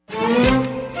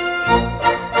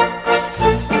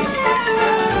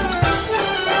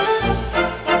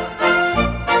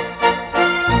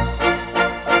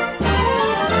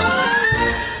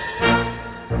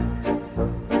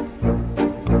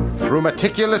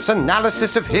meticulous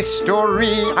analysis of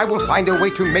history. I will find a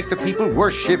way to make the people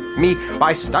worship me.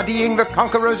 By studying the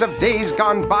conquerors of days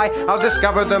gone by, I'll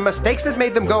discover the mistakes that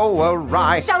made them go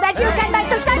awry. So that you can make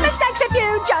the same mistakes if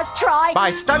you just try.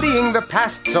 By studying the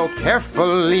past so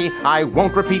carefully, I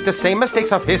won't repeat the same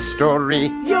mistakes of history.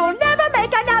 You'll never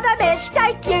make another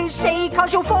mistake, you see,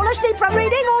 'cause you'll fall asleep from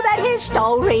reading all that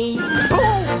history.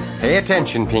 Pay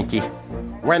attention, Pinky.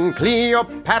 When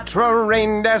Cleopatra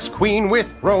reigned as queen,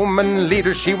 with Roman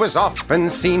leaders she was often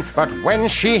seen. But when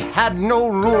she had no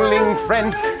ruling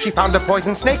friend, she found a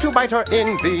poison snake to bite her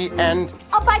in the end.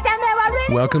 I'll bite down there, I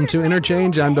really. Welcome to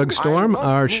Interchange. I'm Doug Storm.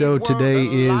 Our show today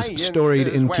is Storied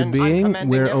into Being.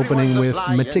 We're opening with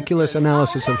meticulous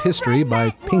analysis of history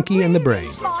by Pinky and the Brain.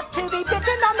 Smart to be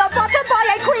bitten on the bottom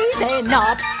by a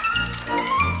Cuisinart.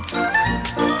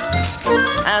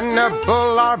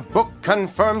 Hannibal, our book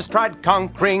confirms, tried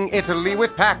conquering Italy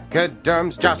with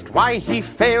pachyderms. Just why he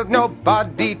failed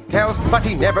nobody tells, but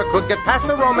he never could get past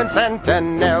the Roman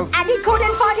sentinels. And he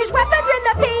couldn't find his weapons in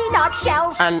the peanut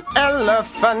shells. An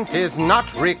elephant is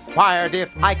not required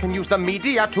if I can use the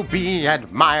media to be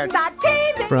admired. The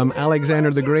TV. From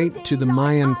Alexander the Great to the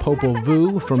Mayan Popol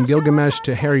Vuh, from Gilgamesh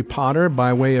to Harry Potter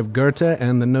by way of Goethe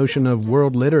and the notion of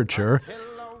world literature.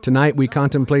 Tonight we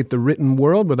contemplate the written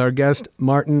world with our guest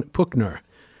Martin Puchner.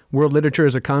 World literature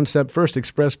is a concept first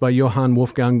expressed by Johann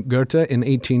Wolfgang Goethe in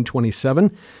 1827.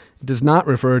 It does not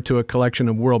refer to a collection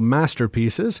of world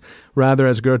masterpieces. Rather,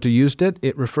 as Goethe used it,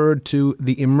 it referred to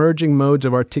the emerging modes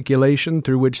of articulation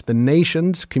through which the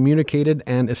nations communicated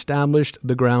and established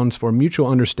the grounds for mutual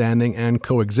understanding and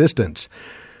coexistence.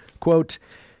 Quote,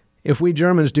 "If we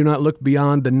Germans do not look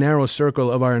beyond the narrow circle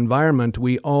of our environment,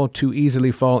 we all too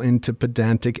easily fall into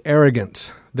pedantic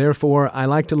arrogance. Therefore, I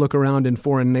like to look around in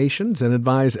foreign nations and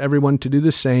advise everyone to do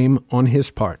the same on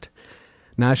his part.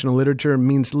 National literature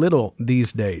means little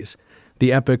these days.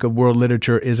 The epoch of world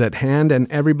literature is at hand, and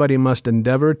everybody must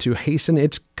endeavor to hasten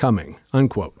its coming."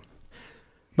 Unquote.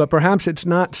 But perhaps it's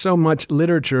not so much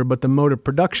literature but the mode of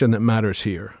production that matters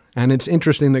here. And it's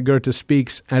interesting that Goethe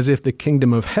speaks as if the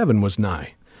kingdom of heaven was nigh.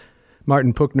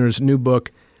 Martin Puchner's new book,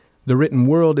 The Written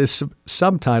World, is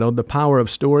subtitled The Power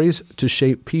of Stories to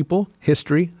Shape People,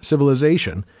 History,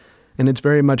 Civilization, and it's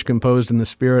very much composed in the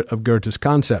spirit of Goethe's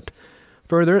concept.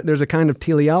 Further, there's a kind of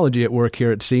teleology at work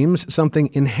here, it seems,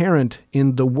 something inherent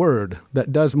in the word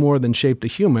that does more than shape the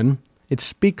human. It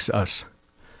speaks us.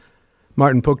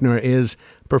 Martin Puchner is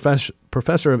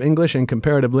professor of English and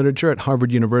Comparative Literature at Harvard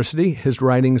University. His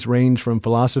writings range from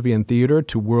philosophy and theater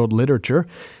to world literature.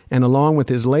 And along with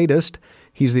his latest,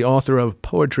 he's the author of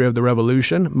Poetry of the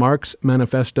Revolution, Marx,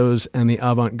 Manifestos, and the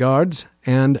Avant-Gardes,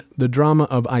 and The Drama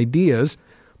of Ideas,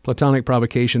 Platonic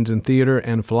Provocations in Theater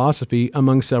and Philosophy,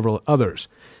 among several others.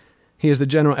 He is the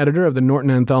general editor of the Norton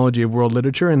Anthology of World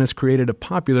Literature and has created a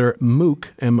popular MOOC,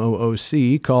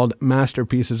 M-O-O-C, called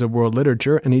Masterpieces of World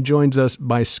Literature, and he joins us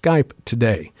by Skype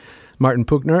today. Martin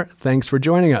Puchner, thanks for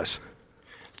joining us.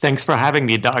 Thanks for having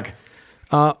me, Doug.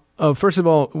 First of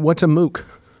all, what's a MOOC?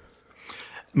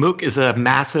 MOOC is a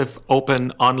massive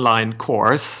open online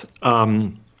course,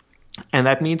 and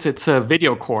that means it's a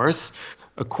video course,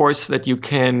 a course that you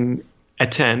can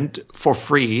attend for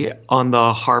free on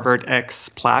the Harvard X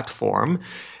platform.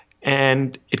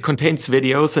 And it contains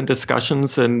videos and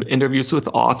discussions and interviews with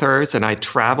authors. And I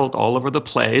traveled all over the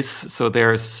place. So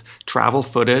there's travel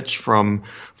footage from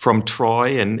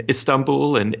Troy and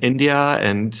Istanbul and India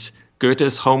and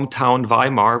Goethe's hometown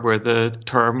Weimar, where the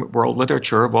term world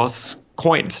literature was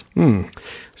coined.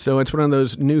 So it's one of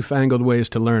those newfangled ways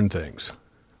to learn things.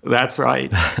 That's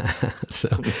right. So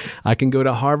I can go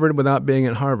to Harvard without being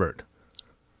at Harvard.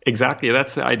 Exactly.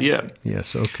 That's the idea.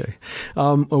 Yes. Okay.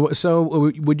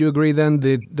 So would you agree then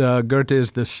that Goethe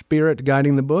is the spirit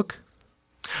guiding the book?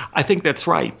 I think that's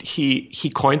right.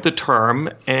 He coined the term,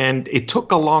 and it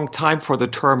took a long time for the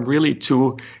term really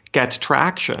to get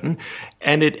traction,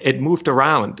 and it moved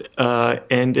around.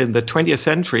 And in the 20th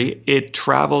century, it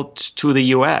traveled to the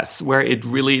U.S., where it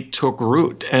really took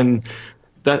root. And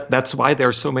that's why there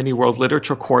are so many world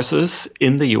literature courses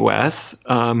in the U.S.,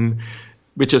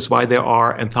 which is why there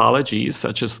are anthologies,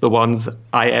 such as the ones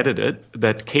I edited,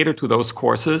 that cater to those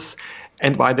courses,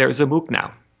 and why there's a MOOC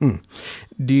now.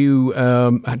 Do you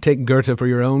take Goethe for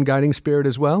your own guiding spirit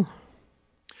as well?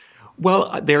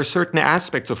 Well, there are certain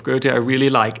aspects of Goethe I really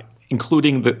like,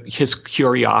 including his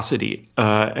curiosity.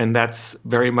 And that's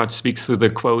very much speaks to the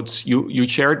quotes you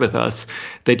shared with us,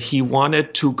 that he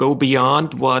wanted to go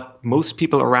beyond what most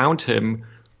people around him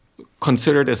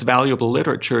considered as valuable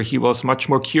literature. He was much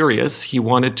more curious. He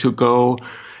wanted to go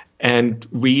and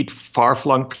read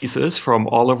far-flung pieces from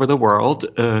all over the world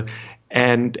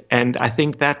And I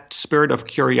think that spirit of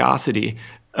curiosity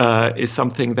is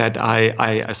something that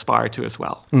I aspire to as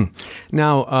well.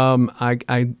 Now,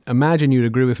 I imagine you'd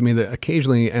agree with me that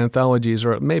occasionally anthologies,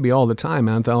 or maybe all the time,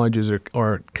 anthologies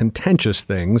are contentious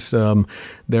things.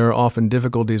 There are often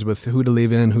difficulties with who to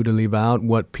leave in, who to leave out,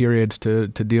 what periods to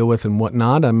deal with and what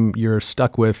not. You're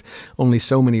stuck with only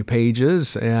so many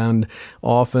pages, and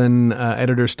often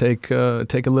editors take a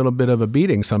little bit of a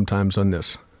beating sometimes on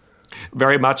this.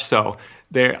 Very much so.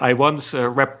 I once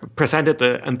presented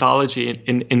the anthology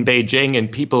in Beijing,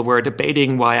 and people were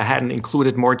debating why I hadn't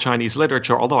included more Chinese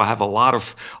literature, although I have a lot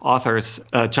of authors,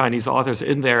 Chinese authors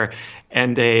in there.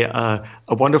 And a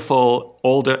wonderful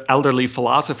elderly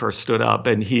philosopher stood up,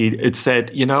 and it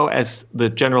said, as the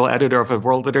general editor of a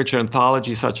world literature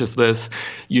anthology such as this,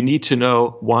 you need to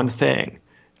know one thing.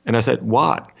 And I said,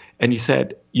 what? And he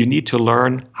said, you need to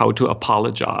learn how to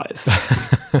apologize.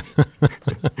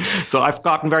 So I've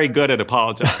gotten very good at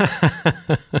apologizing.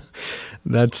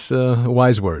 That's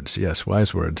wise words. Yes,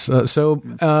 wise words. As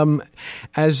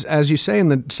you say in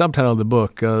the subtitle of the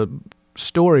book,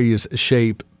 stories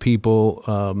shape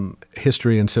people,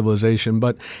 history, and civilization,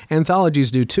 but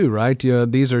anthologies do too, right?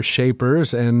 These are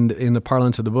shapers, and in the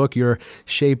parlance of the book, you're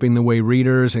shaping the way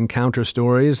readers encounter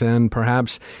stories, and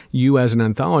perhaps you as an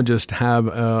anthologist have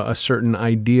a certain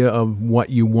idea of what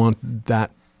you want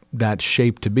that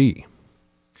shape to be.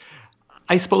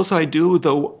 I suppose I do,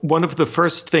 though one of the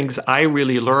first things I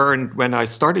really learned when I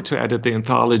started to edit the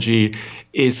anthology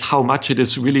is how much it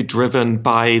is really driven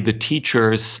by the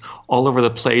teachers all over the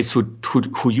place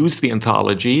who use the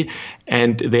anthology.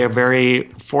 And they're very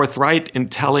forthright in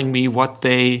telling me what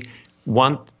they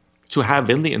want to have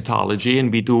in the anthology.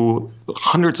 And we do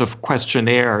hundreds of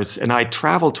questionnaires. And I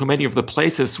travel to many of the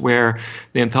places where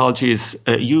the anthology is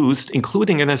used,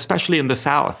 including and especially in the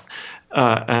South.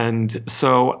 And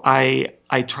so I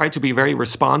try to be very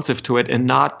responsive to it and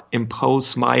not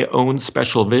impose my own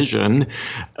special vision,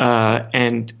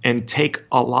 and take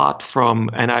a lot from,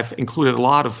 and I've included a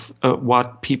lot of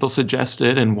what people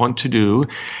suggested and want to do.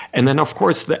 And then, of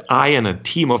course, I and a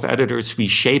team of editors, we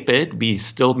shape it. We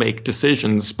still make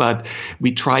decisions, but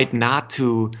we tried not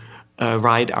to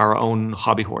ride our own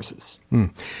hobby horses.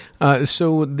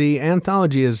 So the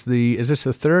anthology is this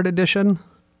the third edition?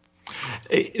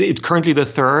 It's currently the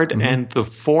third, and the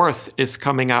fourth is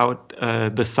coming out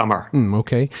this summer.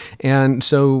 Okay. And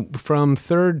so from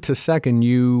third to second,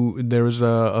 there was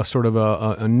a sort of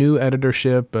a new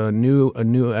editorship, a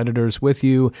new editors with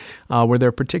you. Were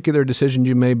there particular decisions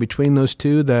you made between those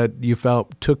two that you felt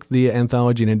took the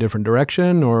anthology in a different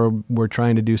direction, or were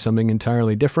trying to do something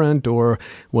entirely different, or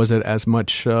was it as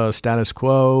much status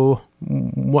quo?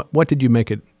 What did you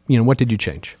make it? What did you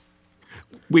change?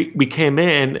 We came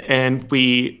in and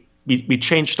we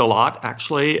changed a lot,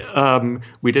 actually.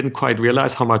 We didn't quite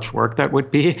realize how much work that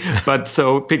would be. But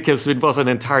because it was an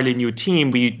entirely new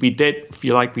team, we did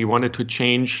feel like we wanted to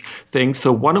change things.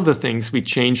 So one of the things we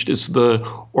changed is the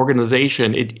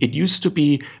organization. It used to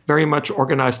be very much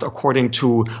organized according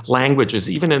to languages.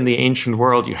 Even in the ancient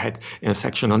world, you had a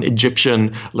section on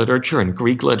Egyptian literature and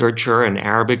Greek literature and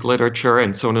Arabic literature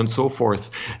and so on and so forth.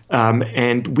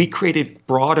 And we created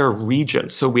broader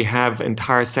regions. So we have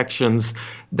entire sections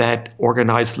that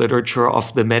organize literature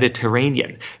of the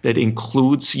Mediterranean, that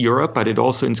includes Europe, but it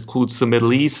also includes the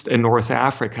Middle East and North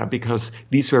Africa, because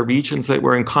these were regions that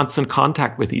were in constant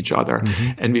contact with each other.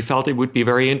 Mm-hmm. And we felt it would be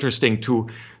very interesting to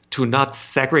not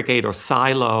segregate or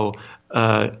silo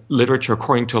literature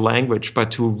according to language, but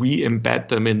to re-embed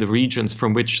them in the regions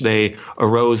from which they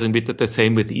arose. And we did the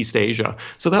same with East Asia.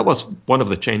 So that was one of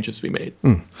the changes we made.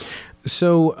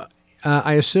 So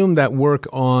I assume that work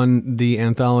on the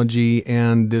anthology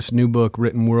and this new book,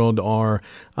 Written World, are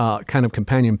kind of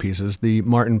companion pieces. The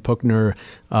Martin Puchner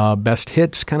best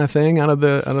hits kind of thing out of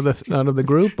the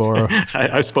group, or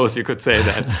I suppose you could say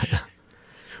that.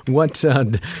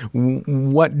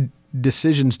 What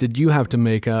decisions did you have to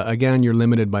make? Again, you're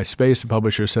limited by space. The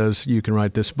publisher says you can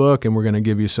write this book, and we're going to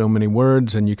give you so many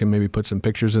words, and you can maybe put some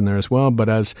pictures in there as well. But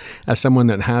as someone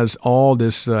that has all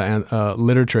this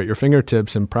literature at your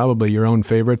fingertips, and probably your own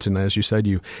favorites, and as you said,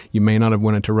 you may not have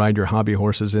wanted to ride your hobby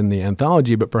horses in the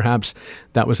anthology, but perhaps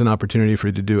that was an opportunity for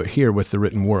you to do it here with the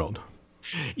Written World.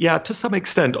 Yeah, to some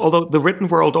extent. Although the Written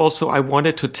World also, I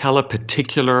wanted to tell a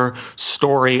particular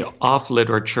story of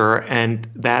literature, and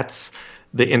that's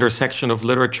the intersection of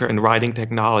literature and writing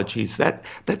technologies.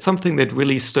 That's something that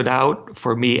really stood out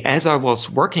for me as I was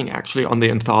working actually on the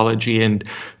anthology and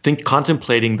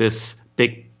contemplating this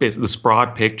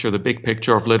broad picture, the big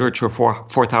picture of literature for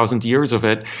 4,000 years of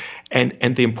it,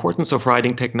 and the importance of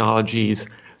writing technologies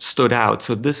stood out.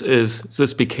 So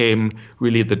this became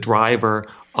really the driver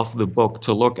of the book,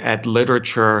 to look at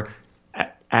literature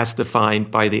as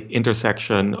defined by the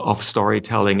intersection of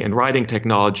storytelling and writing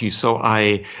technology. So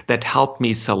that helped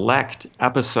me select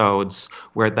episodes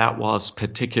where that was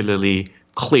particularly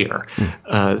clear.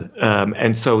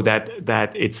 And so that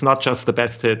it's not just the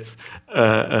best hits,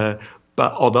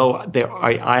 but although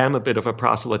I am a bit of a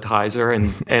proselytizer,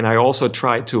 and I also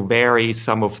try to vary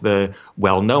some of the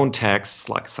well-known texts,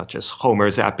 such as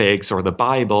Homer's epics or the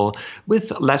Bible,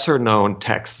 with lesser-known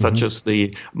texts, such as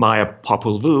the Maya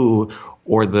Popol Vuh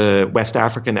or the West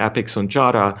African epics on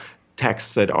Jada,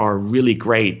 texts that are really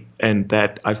great and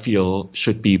that I feel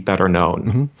should be better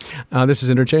known. This is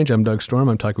Interchange. I'm Doug Storm.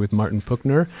 I'm talking with Martin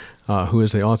Puchner, who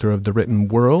is the author of The Written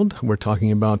World. We're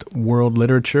talking about world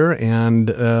literature,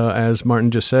 and as Martin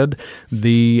just said,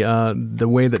 the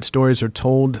way that stories are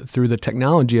told through the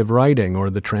technology of writing,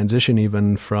 or the transition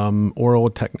even from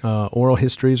oral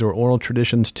histories or oral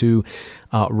traditions to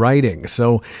writing.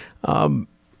 So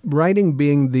writing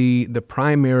being the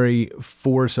primary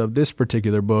force of this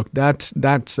particular book,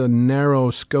 that's a narrow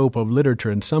scope of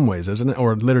literature in some ways, isn't it?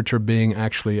 Or literature being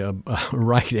actually a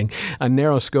writing, a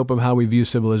narrow scope of how we view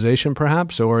civilization,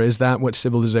 perhaps? Or is that what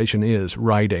civilization is,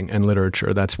 writing and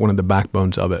literature? That's one of the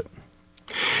backbones of it.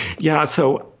 Yeah,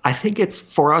 so I think it's,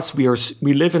 for us,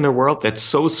 we live in a world that's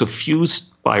so suffused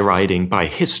by writing, by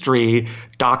history,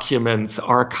 documents,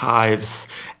 archives,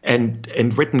 and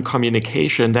written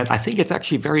communication, that I think it's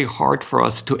actually very hard for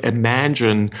us to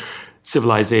imagine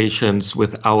civilizations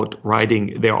without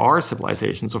writing. There are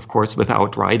civilizations, of course,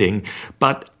 without writing,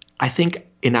 but I think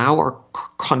in our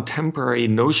contemporary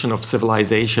notion of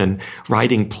civilization,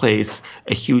 writing plays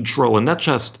a huge role, and not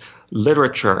just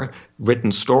literature,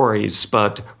 written stories,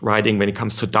 but writing when it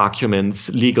comes to documents,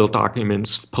 legal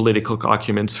documents, political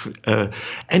documents,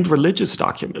 and religious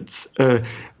documents.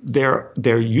 There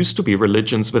used to be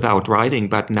religions without writing,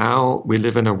 but now we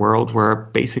live in a world where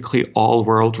basically all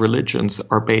world religions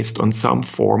are based on some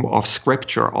form of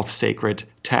scripture, of sacred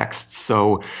texts.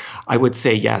 So I would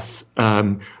say yes,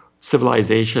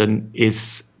 civilization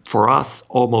is, for us,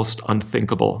 almost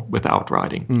unthinkable without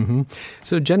writing.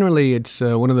 So generally, it's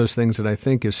one of those things that I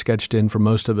think is sketched in for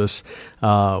most of us.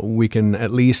 We can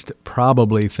at least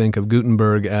probably think of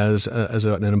Gutenberg as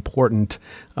an important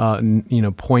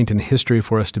point in history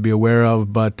for us to be aware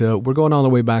of. But we're going all the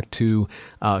way back to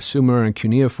Sumer and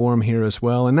cuneiform here as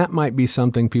well, and that might be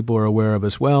something people are aware of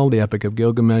as well. The Epic of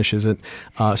Gilgamesh isn't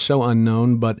so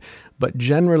unknown, but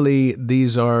generally,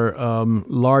 these are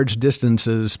large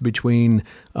distances between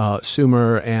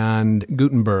Sumer and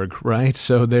Gutenberg, right?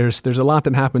 So there's a lot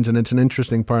that happens, and it's an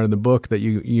interesting part of the book that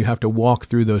you have to walk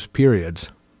through those periods.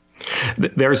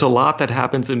 There's a lot that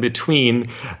happens in between,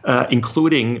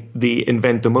 including the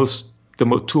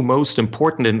two most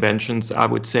important inventions, I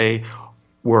would say,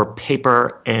 were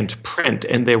paper and print,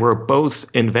 and they were both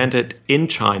invented in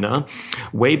China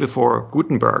way before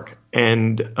Gutenberg.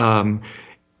 And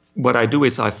what I do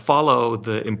is I follow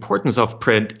the importance of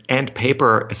print and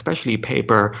paper, especially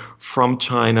paper, from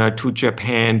China to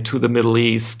Japan to the Middle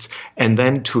East and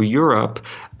then to Europe,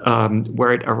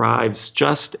 where it arrives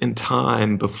just in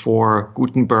time before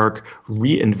Gutenberg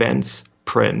reinvents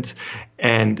print.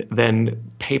 And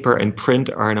then paper and print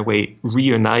are in a way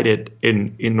reunited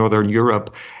in Northern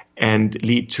Europe and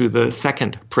lead to the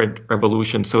second print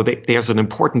revolution. So there's an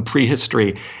important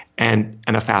prehistory and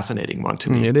a fascinating one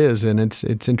to me. It is, and it's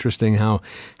interesting how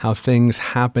things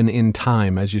happen in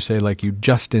time, as you say, like you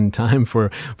just in time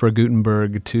for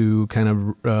Gutenberg to kind of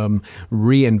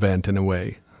reinvent in a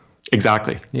way.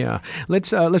 Exactly. Yeah.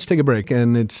 Let's take a break,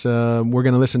 and we're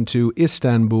going to listen to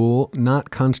Istanbul,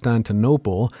 Not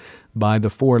Constantinople, by the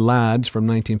Four Lads from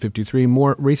 1953,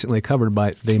 more recently covered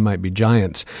by They Might Be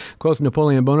Giants. Quoth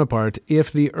Napoleon Bonaparte,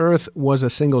 "If the earth was a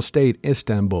single state,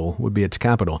 Istanbul would be its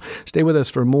capital." Stay with us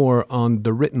for more on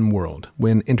The Written World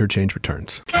when Interchange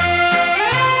returns.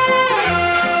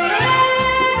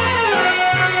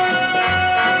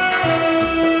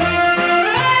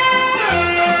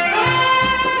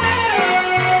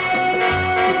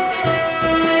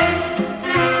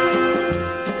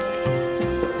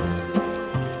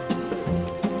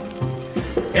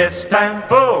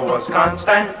 Istanbul was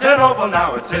Constantinople,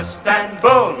 now it's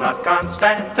Istanbul, not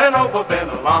Constantinople. Been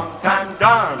a long time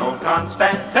gone, old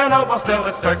Constantinople, still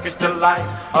it's Turkish delight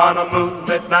on a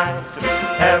moonlit night.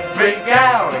 Every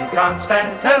gal in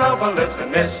Constantinople lives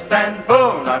in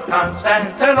Istanbul, not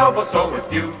Constantinople. So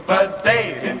if you've a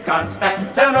date in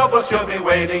Constantinople, she'll be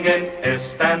waiting in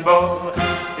Istanbul.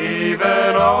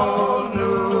 Even old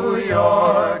New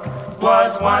York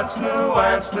was once New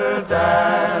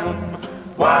Amsterdam.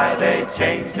 Why they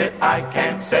changed it, I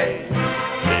can't say.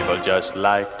 People just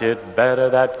liked it better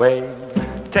that way.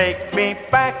 Take me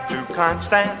back to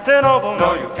Constantinople.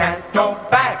 No, you can't go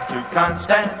back to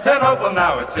Constantinople.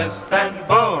 Now it's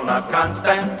Istanbul, not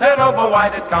Constantinople. Why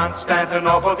did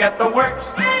Constantinople get the works?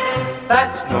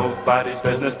 That's nobody's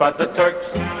business but the Turks.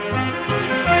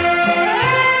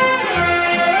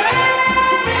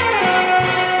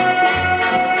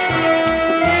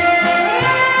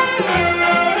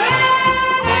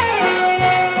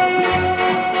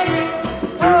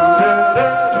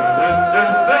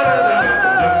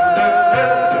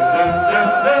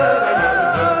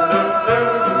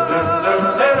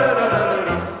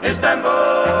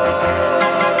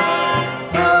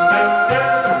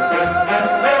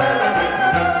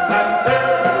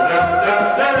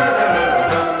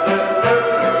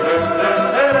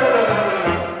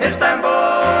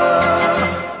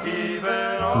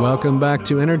 Welcome back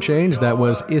to Interchange. That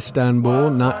was Istanbul,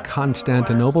 not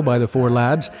Constantinople by the Four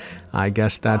Lads. I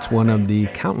guess that's one of the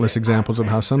countless examples of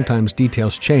how sometimes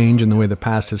details change in the way the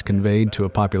past is conveyed to a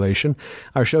population.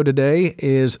 Our show today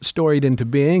is Storied into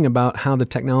Being, about how the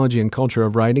technology and culture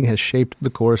of writing has shaped the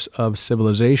course of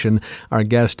civilization. Our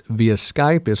guest via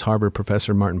Skype is Harvard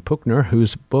professor Martin Puchner,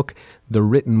 whose book, The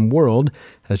Written World,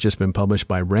 has just been published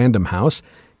by Random House.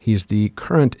 He's the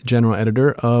current general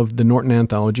editor of the Norton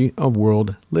Anthology of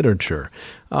World Literature.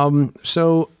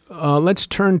 So let's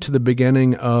turn to the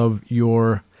beginning of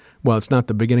your, well, it's not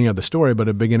the beginning of the story, but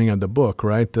the beginning of the book,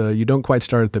 right? You don't quite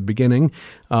start at the beginning.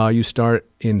 You start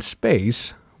in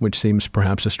space, which seems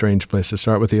perhaps a strange place to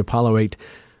start, with the Apollo 8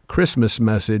 Christmas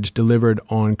message delivered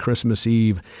on Christmas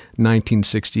Eve,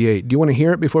 1968. Do you want to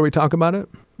hear it before we talk about it?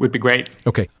 Would be great.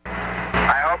 Okay.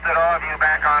 I hope that all of you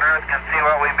back on Earth can see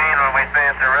what we mean when we say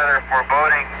it's a rather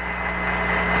foreboding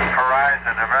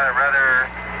horizon, a rather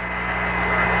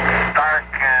stark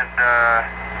and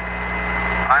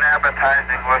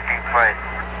unappetizing looking place.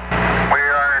 We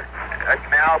are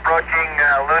now approaching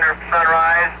lunar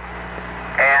sunrise,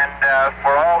 and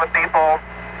for all the people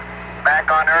back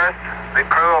on Earth, the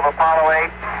crew of Apollo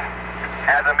 8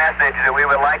 has a message that we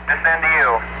would like to send to you.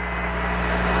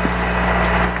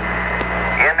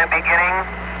 In the beginning,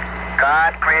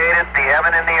 God created the heaven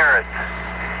and the earth.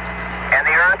 And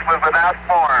the earth was without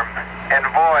form and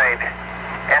void,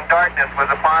 and darkness was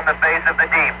upon the face of the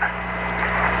deep.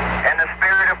 And the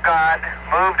Spirit of God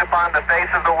moved upon the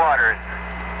face of the waters.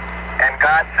 And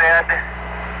God said,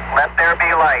 "Let there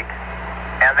be light."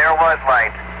 And there was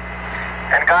light.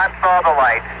 And God saw the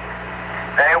light,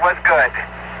 that it was good.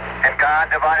 And God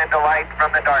divided the light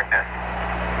from the darkness.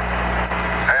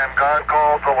 And God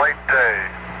called the light day,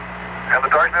 and the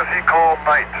darkness he called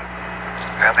night.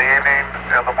 And the evening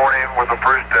and the morning were the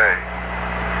first day.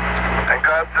 And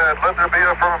God said, "Let there be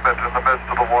a firmament in the midst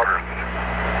of the waters,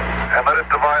 and let it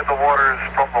divide the waters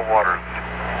from the waters."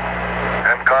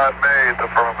 And God made the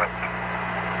firmament,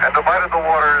 and divided the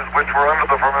waters which were under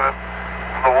the firmament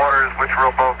from the waters which were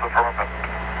above the firmament.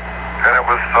 And it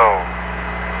was so.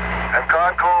 And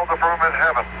God called the firmament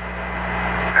heaven,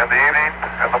 and the evening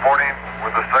and the morning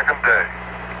were the second day.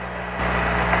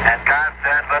 And God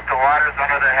said, "Let the waters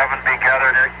under the heaven be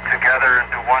gathered together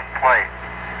into one place,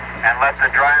 and let the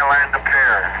dry land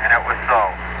appear." And it was so.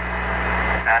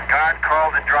 And God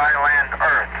called the dry land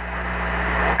earth,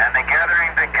 and the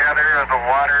gathering together of the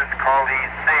waters called he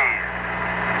seas.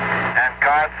 And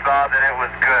God saw that it was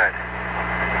good.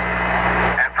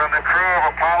 And from the crew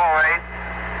of Apollo 8,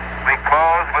 we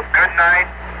close with good night,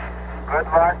 good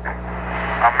luck,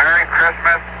 a Merry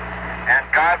Christmas, and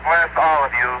God bless all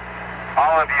of you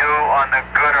on the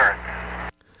good earth.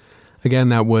 Again,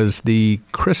 that was the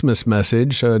Christmas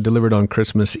message delivered on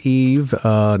Christmas Eve,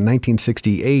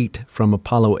 1968, from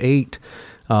Apollo 8.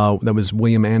 That was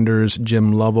William Anders,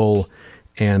 Jim Lovell,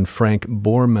 and Frank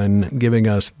Borman giving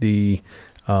us the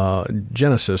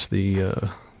Genesis, the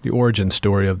origin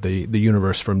story of the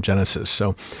universe from Genesis.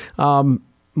 So,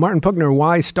 Martin Puchner,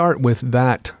 why start with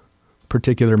that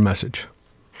particular message?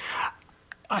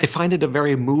 I find it a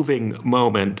very moving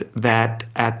moment that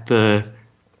at the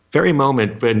very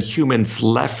moment when humans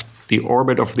left the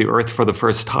orbit of the Earth for the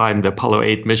first time, the Apollo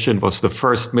 8 mission was the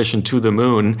first mission to the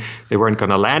moon. They weren't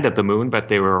going to land at the moon, but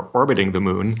they were orbiting the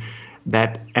moon.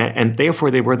 And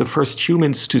therefore, they were the first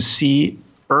humans to see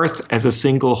Earth as a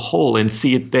single whole and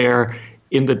see it there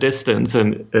in the distance.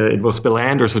 And it was Bill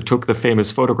Anders who took the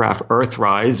famous photograph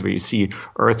Earthrise, where you see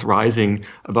Earth rising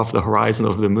above the horizon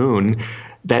of the moon.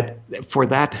 That for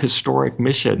that historic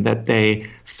mission, that they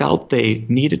felt they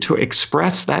needed to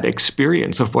express that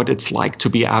experience of what it's like to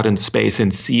be out in space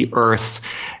and see Earth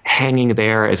hanging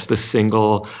there as the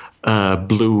single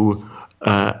blue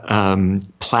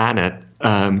planet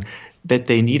that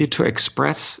they needed to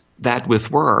express that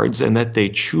with words, and that they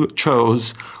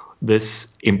chose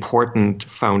this important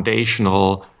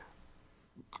foundational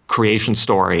creation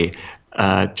story,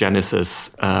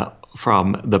 Genesis,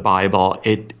 from the Bible.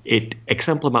 It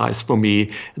exemplifies for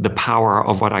me the power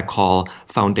of what I call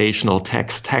foundational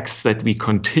texts that we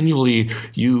continually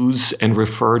use and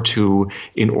refer to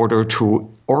in order to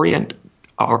orient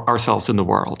ourselves in the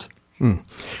world.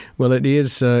 Well, it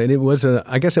is.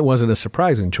 I guess it wasn't a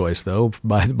surprising choice, though,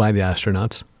 by the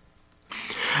astronauts.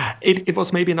 It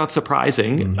was maybe not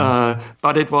surprising,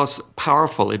 but it was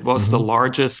powerful. It was the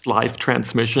largest live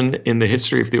transmission in the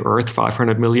history of the Earth.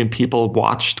 500 million people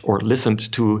watched or listened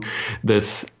to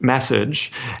this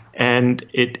message, and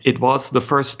it was the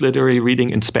first literary reading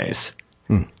in space.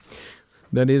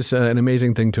 That is an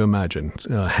amazing thing to imagine,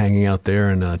 hanging out there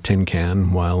in a tin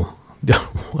can while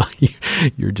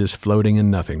you're just floating in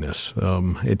nothingness.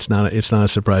 It's not a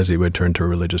surprise that you would turn to a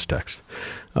religious text.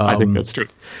 I think that's true.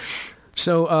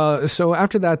 So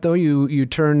after that, though, you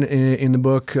turn in the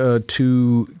book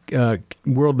to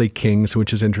worldly kings,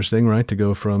 which is interesting, right? To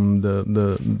go from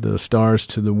the stars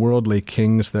to the worldly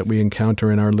kings that we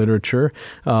encounter in our literature.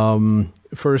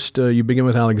 First, you begin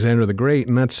with Alexander the Great,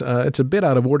 and that's it's a bit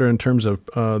out of order in terms of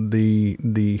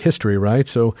the history, right?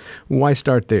 So why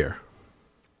start there?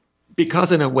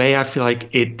 Because in a way, I feel like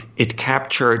it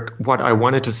captured what I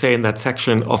wanted to say in that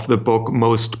section of the book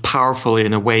most powerfully,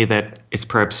 in a way that is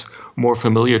perhaps more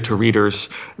familiar to readers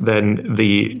than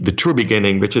the true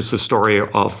beginning, which is the story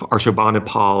of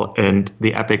Ashurbanipal and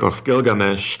the Epic of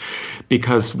Gilgamesh.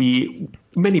 Because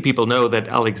many people know that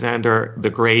Alexander the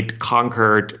Great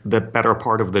conquered the better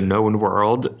part of the known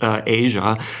world,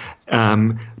 Asia.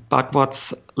 But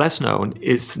what's less known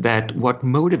is that what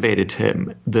motivated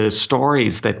him, the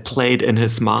stories that played in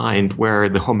his mind, were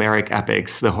the Homeric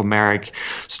epics, the Homeric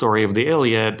story of the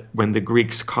Iliad, when the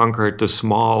Greeks conquered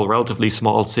the relatively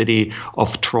small city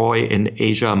of Troy in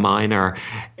Asia Minor.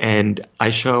 And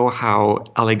I show how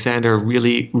Alexander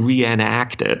really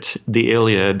reenacted the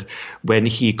Iliad when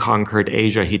he conquered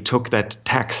Asia. He took that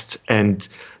text and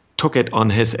took it on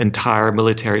his entire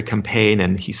military campaign,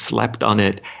 and he slept on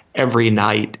it every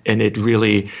night, and it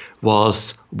really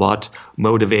was what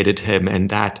motivated him. And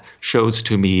that shows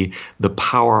to me the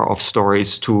power of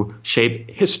stories to shape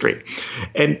history.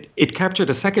 And it captured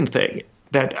a second thing,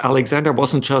 that Alexander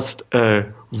wasn't just a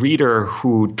reader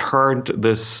who turned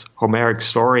this Homeric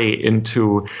story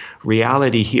into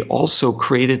reality. He also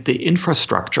created the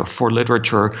infrastructure for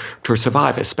literature to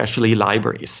survive, especially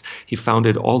libraries. He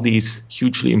founded all these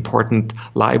hugely important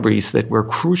libraries that were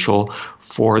crucial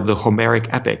for the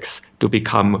Homeric epics to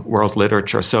become world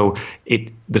literature. So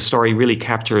the story really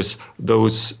captures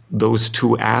those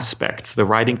two aspects, the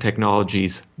writing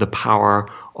technologies, the power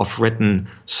of written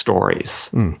stories.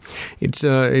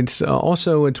 It's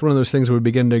also one of those things where we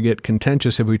begin to get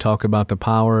contentious if we talk about the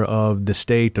power of the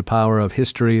state, the power of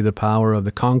history, the power of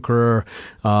the conqueror.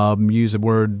 Use the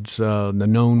words the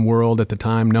known world at the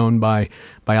time, known by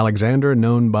Alexander,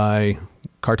 known by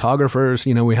cartographers.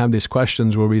 We have these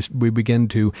questions where we begin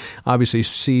to obviously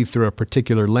see through a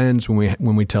particular lens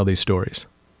when we tell these stories.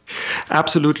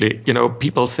 Absolutely.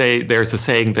 People say there's a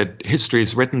saying that history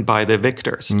is written by the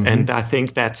victors. And I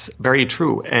think that's very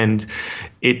true. And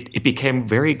it became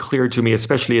very clear to me,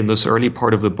 especially in this early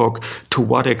part of the book, to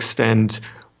what extent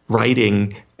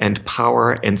writing and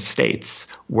power and states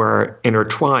were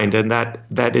intertwined, and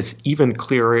that is even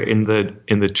clearer in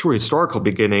the true historical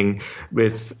beginning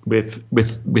with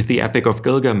the Epic of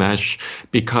Gilgamesh,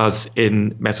 because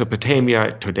in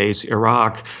Mesopotamia, today's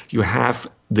Iraq, you have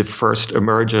the first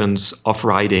emergence of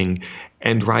writing.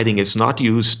 And writing is not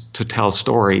used to tell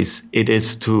stories. It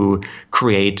is to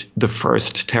create the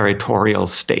first territorial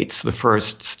states, the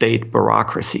first state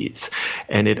bureaucracies.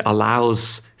 And it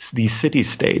allows these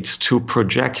city-states to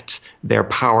project their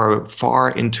power far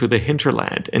into the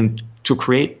hinterland and to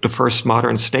create the first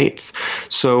modern states.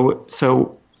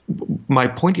 So my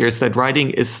point here is that writing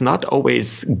is not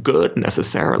always good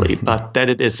necessarily, but that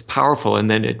it is powerful, and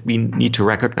then we need to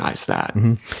recognize that.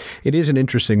 It is an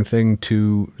interesting thing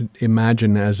to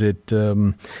imagine as it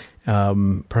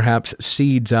perhaps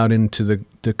seeds out into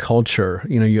the culture.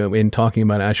 In talking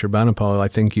about Ashurbanipal, I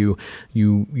think you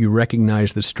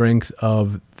recognize the strength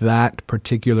of that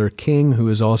particular king, who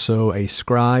is also a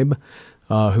scribe.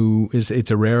 It's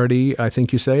a rarity, I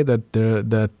think you say, that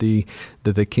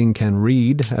the king can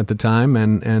read at the time,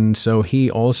 and so he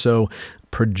also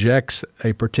projects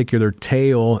a particular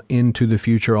tale into the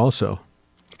future also.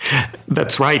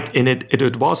 That's right. And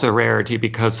it was a rarity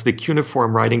because the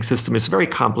cuneiform writing system is very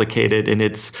complicated, and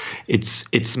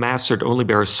it's mastered only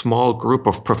by a small group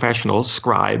of professional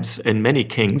scribes, and many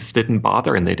kings didn't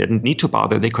bother, and they didn't need to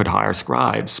bother. They could hire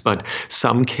scribes, but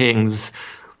some kings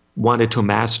wanted to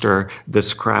master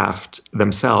this craft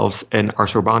themselves, and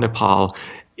Ashurbanipal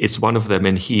is one of them,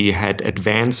 and he had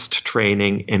advanced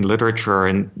training in literature,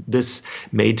 and this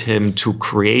made him to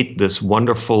create this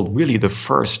wonderful, really the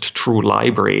first true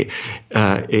library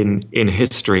in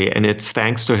history. And it's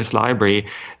thanks to his library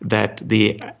that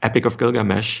the Epic of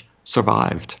Gilgamesh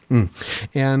survived.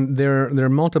 And there are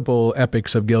multiple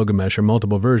epics of Gilgamesh, or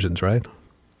multiple versions, right?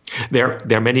 There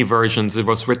are many versions. It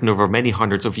was written over many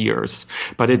hundreds of years,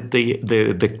 but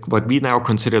the what we now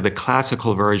consider the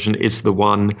classical version is the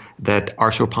one that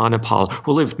Ashurbanipal,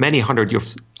 who lived many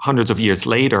hundreds of years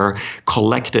later,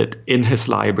 collected in his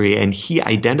library, and he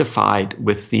identified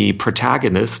with the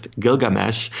protagonist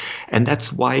Gilgamesh, and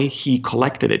that's why he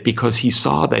collected it, because he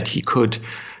saw that he could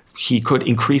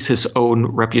increase his own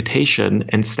reputation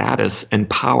and status and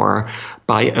power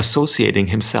by associating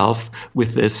himself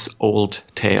with this old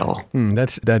tale.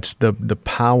 That's the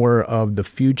power of the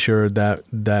future that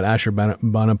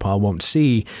Ashurbanipal won't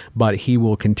see, but he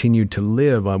will continue to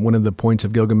live. One of the points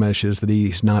of Gilgamesh is that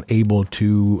he's not able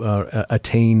to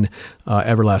attain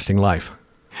everlasting life.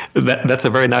 That's a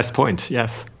very nice point,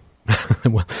 yes.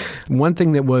 Well, one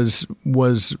thing that was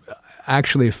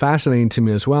actually fascinating to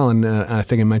me as well, and I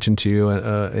think I mentioned to you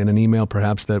in an email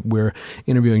perhaps that we're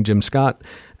interviewing Jim Scott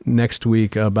next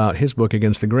week about his book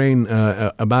Against the Grain,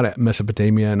 about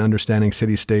Mesopotamia and understanding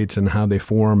city-states and how they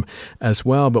form as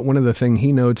well. But one of the things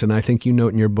he notes, and I think you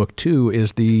note in your book too,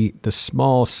 is the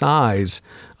small size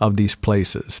of these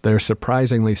places. They're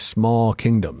surprisingly small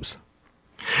kingdoms.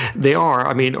 They are.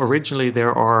 I mean, originally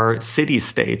there are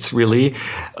city-states, really,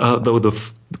 though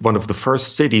one of the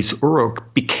first cities,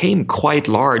 Uruk, became quite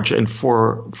large, and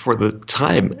for the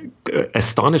time,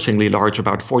 astonishingly large.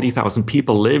 About 40,000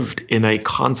 people lived in a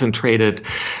concentrated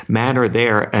manner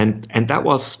there, and that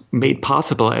was made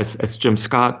possible, as Jim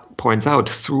Scott points out,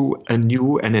 through a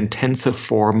new and intensive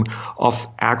form of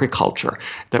agriculture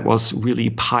that was really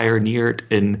pioneered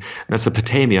in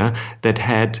Mesopotamia that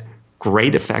had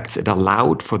great effects. It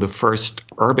allowed for the first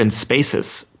urban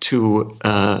spaces to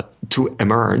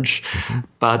emerge,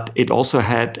 but it also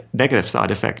had negative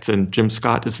side effects. And Jim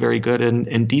Scott is very good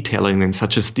in detailing them,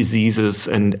 such as diseases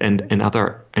and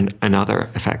other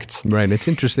effects. Right. It's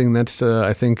interesting. That's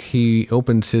I think he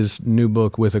opens his new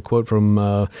book with a quote from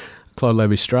Claude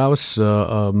Lévi-Strauss,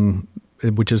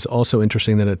 which is also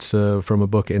interesting that it's from a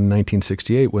book in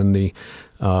 1968 when the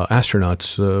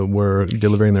astronauts were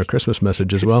delivering their Christmas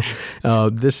message as well.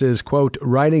 This is, quote,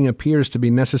 "Writing appears to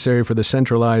be necessary for the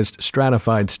centralized,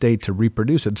 stratified state to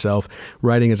reproduce itself.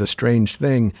 Writing is a strange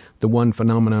thing. The one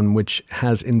phenomenon which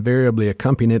has invariably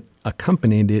accompanied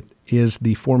it is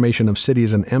the formation of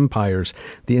cities and empires,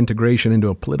 the integration into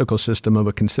a political system of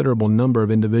a considerable number of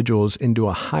individuals into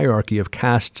a hierarchy of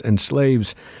castes and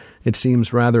slaves. It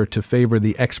seems rather to favor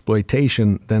the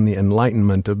exploitation than the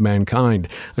enlightenment of mankind."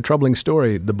 A troubling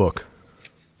story, the book.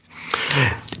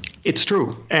 It's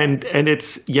true. And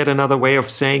it's yet another way of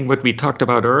saying what we talked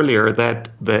about earlier, that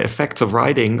the effects of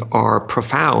writing are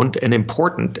profound and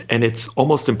important. And it's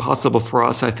almost impossible for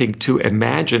us, I think, to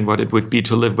imagine what it would be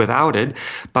to live without it,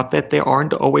 but that they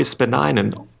aren't always benign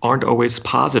and aren't always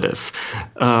positive.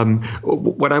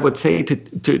 What I would say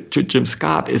to Jim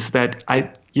Scott is that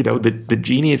the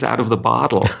genie is out of the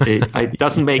bottle. It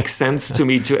doesn't make sense to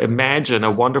me to imagine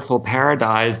a wonderful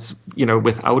paradise,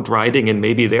 without writing, and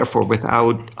maybe therefore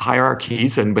without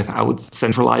hierarchies and without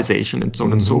centralization and so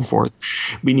on and so forth.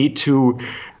 We need to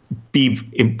be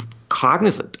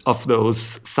cognizant of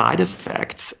those side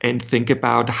effects and think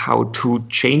about how to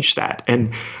change that.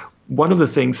 And one of the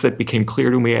things that became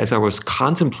clear to me as I was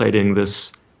contemplating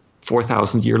this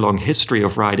 4,000-year-long history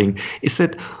of writing is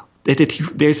that it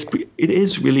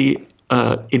is really,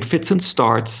 in fits and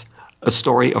starts, a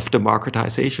story of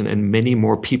democratization, and many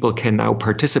more people can now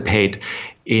participate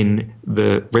in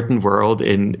the written world,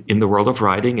 in the world of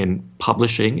writing and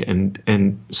publishing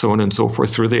and so on and so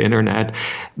forth through the internet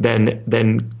than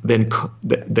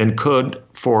could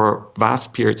for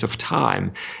vast periods of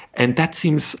time. And that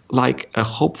seems like a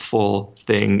hopeful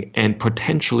thing and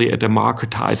potentially a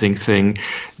democratizing thing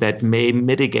that may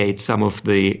mitigate some of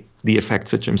the effects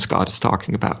that Jim Scott is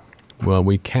talking about. Well,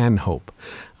 we can hope.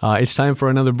 It's time for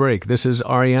another break. This is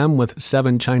R.E.M. with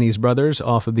Seven Chinese Brothers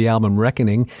off of the album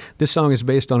Reckoning. This song is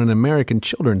based on an American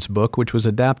children's book, which was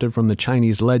adapted from the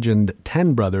Chinese legend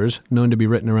Ten Brothers, known to be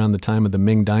written around the time of the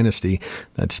Ming Dynasty.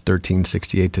 That's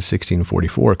 1368 to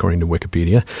 1644, according to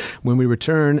Wikipedia. When we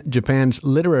return, Japan's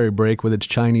literary break with its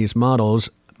Chinese models.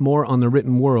 More on the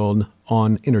written world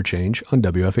on Interchange on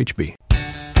WFHB.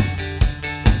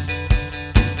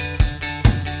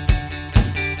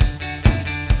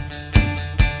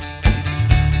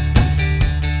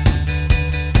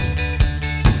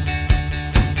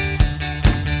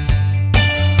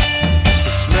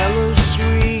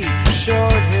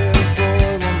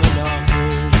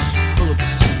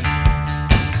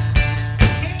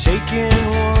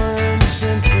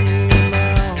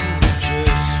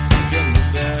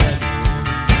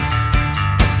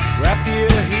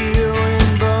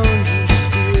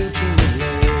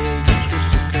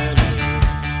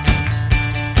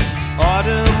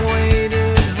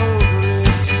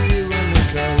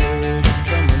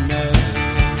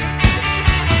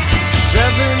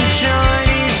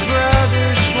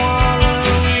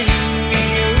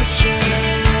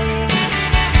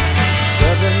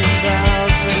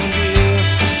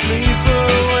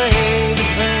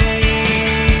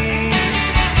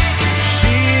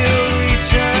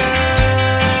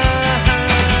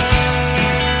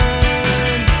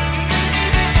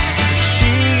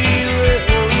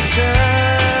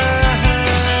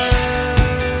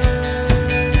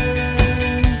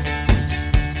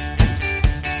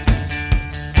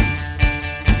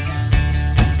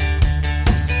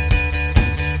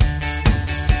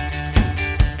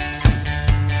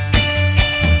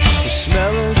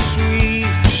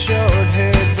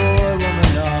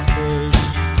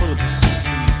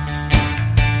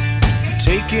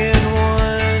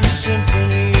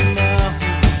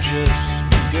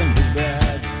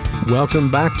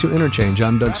 Welcome back to Interchange.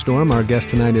 I'm Doug Storm. Our guest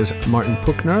tonight is Martin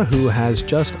Puchner, who has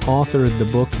just authored the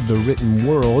book The Written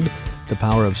World, The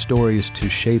Power of Stories to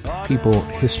Shape People,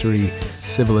 History,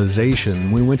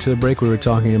 Civilization. When we went to the break, we were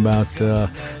talking about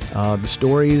the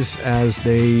stories as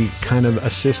they kind of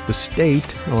assist the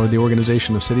state or the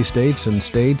organization of city-states and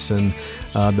states, and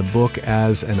the book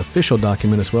as an official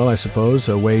document as well, I suppose,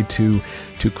 a way to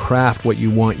craft what you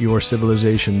want your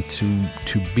civilization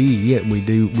to be.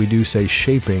 We do say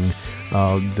shaping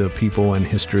the people and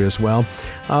history as well.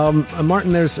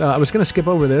 Martin, I was going to skip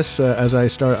over this as I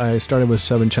started with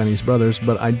Seven Chinese Brothers,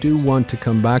 but I do want to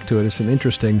come back to it. It's an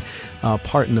interesting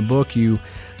part in the book. You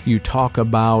talk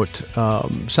about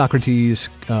Socrates,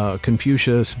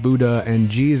 Confucius, Buddha, and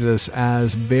Jesus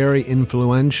as very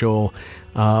influential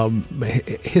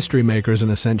history makers, in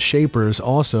a sense, shapers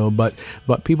also, but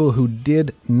people who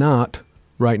did not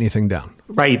write anything down.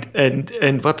 Right,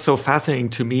 and what's so fascinating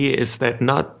to me is that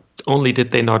not only did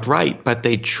they not write, but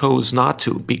they chose not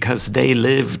to, because they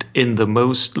lived in the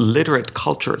most literate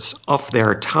cultures of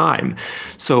their time.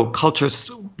 So cultures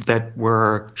that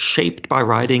were shaped by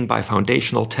writing, by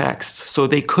foundational texts. So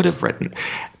they could have written,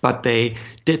 but they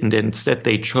didn't. Instead,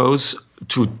 they chose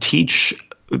to teach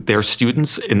their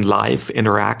students in live,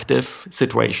 interactive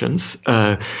situations.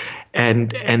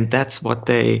 And that's what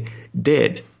they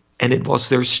did. And it was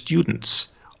their students,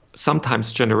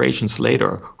 sometimes generations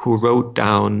later, who wrote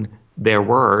down their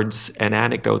words and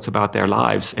anecdotes about their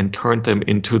lives and turned them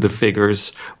into the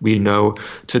figures we know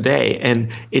today.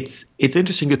 And it's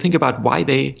interesting to think about why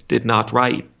they did not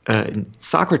write.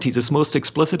 Socrates is most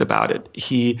explicit about it.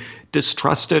 He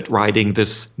distrusted writing,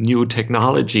 this new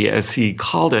technology, as he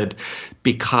called it,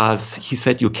 because he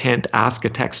said you can't ask a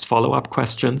text follow-up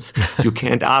questions. You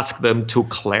can't ask them to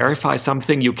clarify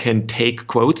something. You can take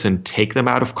quotes and take them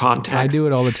out of context. I do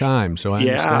it all the time, so I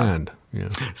understand. Yeah.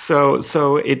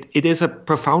 So it is a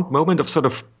profound moment of sort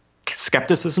of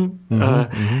skepticism,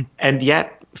 and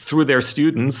yet through their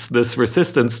students, this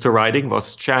resistance to writing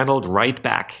was channeled right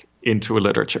back into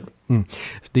literature.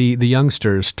 The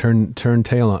youngsters turned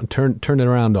it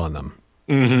around on them.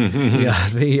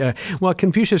 Yeah. Well,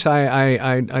 Confucius,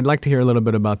 I'd like to hear a little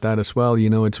bit about that as well. You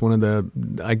know, it's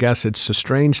I guess it's a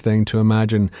strange thing to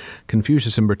imagine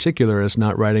Confucius in particular as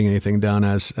not writing anything down,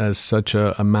 as such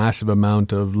a massive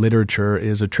amount of literature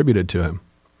is attributed to him.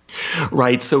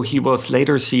 Right. So he was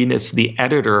later seen as the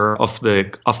editor of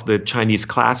the Chinese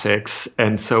classics,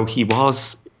 and so he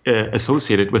was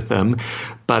associated with them.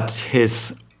 But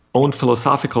his own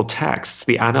philosophical texts,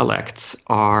 the Analects,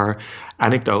 are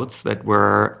anecdotes that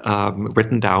were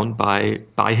written down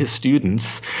by his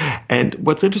students. And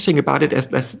what's interesting about it is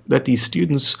that these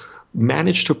students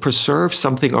managed to preserve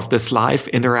something of this live,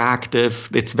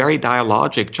 interactive, it's very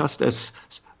dialogic, just as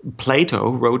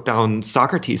Plato wrote down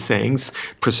Socrates' sayings,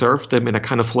 preserved them in a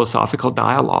kind of philosophical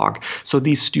dialogue. So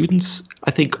these students,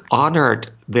 I think, honored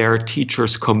their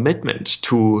teacher's commitment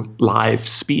to live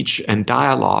speech and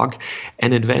dialogue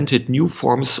and invented new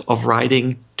forms of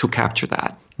writing to capture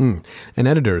that. An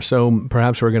editor, so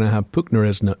perhaps we're going to have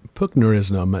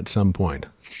Puchnerism at some point.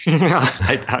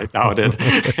 I doubt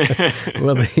it.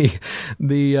 Well,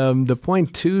 the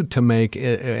point too to make,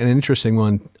 an interesting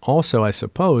one also, I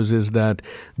suppose, is that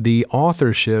the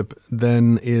authorship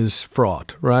then is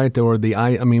fraught, right? Or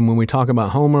I mean, when we talk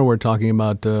about Homer, we're talking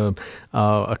about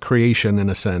a creation in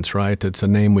a sense, right? It's a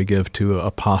name we give to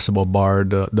a possible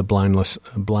bard. The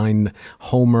blind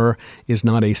Homer is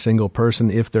not a single person.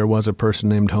 If there was a person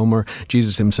named Homer,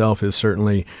 Jesus himself is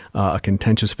certainly a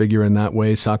contentious figure in that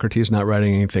way. Socrates not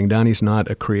writing anything down. He's not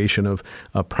a creation of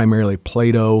primarily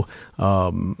Plato.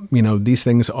 These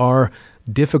things are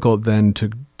difficult then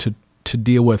to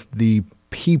deal with the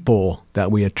people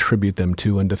that we attribute them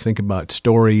to and to think about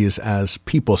stories as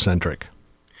people-centric.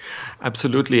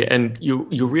 Absolutely. And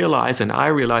you realize, and I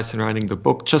realized in writing the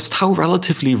book, just how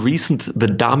relatively recent the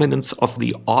dominance of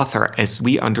the author, as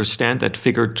we understand that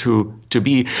figure to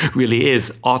be, really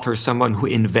is. Author, someone who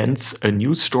invents a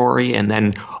new story and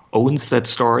then owns that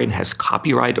story and has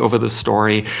copyright over the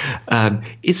story,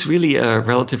 is really a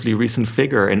relatively recent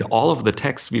figure. And all of the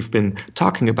texts we've been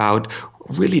talking about,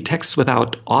 really texts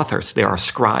without authors. There are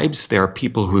scribes, there are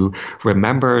people who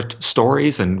remember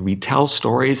stories and retell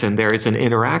stories, and there is an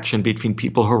interaction between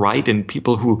people who write and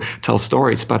people who tell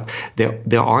stories, but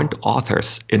there aren't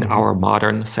authors in our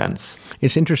modern sense.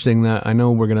 It's interesting that I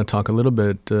know we're going to talk a little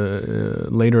bit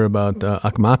later about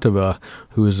Akhmatova,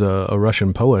 who is a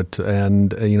Russian poet,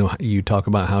 and you talk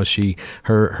about how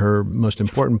her most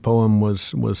important poem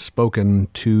was spoken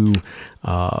to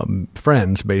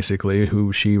friends, basically,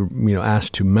 who she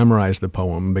asked to memorize the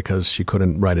poem because she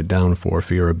couldn't write it down for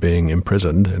fear of being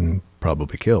imprisoned and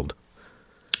probably killed.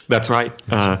 That's right.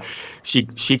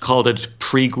 She called it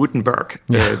pre-Gutenberg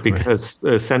because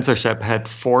censorship had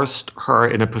forced her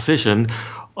in a position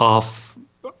of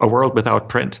a world without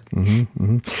print. Mm-hmm,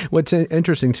 mm-hmm. What's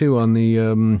interesting too on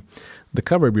the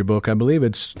cover of your book, I believe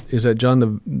is that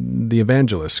John the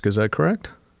Evangelist. Is that correct?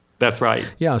 That's right.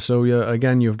 Yeah. So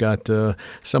again, you've got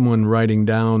someone writing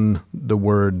down the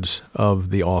words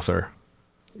of the author.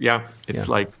 Yeah, it's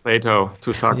like Plato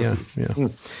to Socrates. Yeah.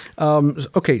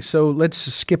 Okay, so let's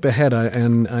skip ahead.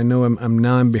 And I know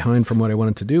I'm behind from what I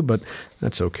wanted to do, but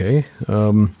that's okay.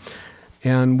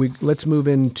 And let's move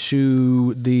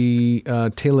into the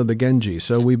Tale of the Genji.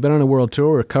 So we've been on a world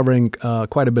tour. We're covering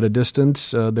quite a bit of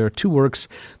distance. There are two works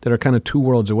that are kind of two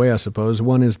worlds away, I suppose.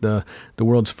 One is the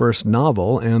world's first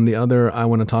novel, and the other I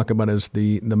want to talk about is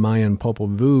the Mayan Popol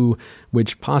Vuh,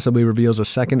 which possibly reveals a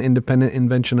second independent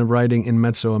invention of writing in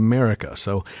Mesoamerica.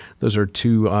 So those are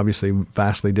two obviously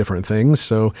vastly different things.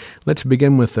 So let's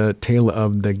begin with the Tale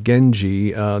of the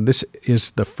Genji. This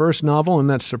is the first novel, and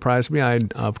that surprised me.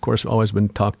 I'd, of course, always been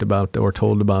talked about or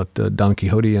told about Don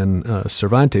Quixote and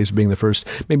Cervantes being the first.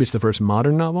 Maybe it's the first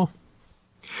modern novel?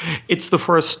 It's the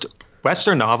first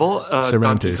Western novel,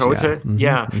 Cervantes, Don Quixote,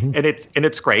 mm-hmm. and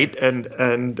it's great,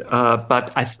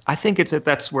 but I think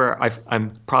that's where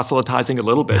I'm proselytizing a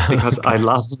little bit because I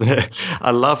love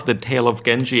the Tale of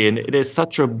Genji, and it is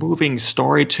such a moving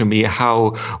story to me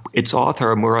how its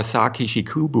author Murasaki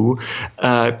Shikubu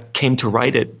came to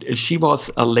write it. She was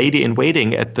a lady in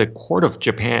waiting at the court of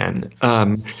Japan,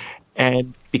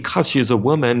 and because she's a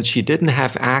woman, she didn't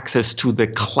have access to the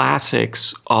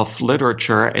classics of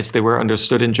literature as they were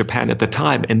understood in Japan at the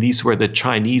time. And these were the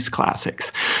Chinese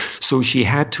classics. So she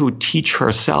had to teach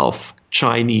herself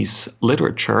Chinese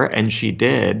literature, and she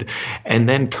did, and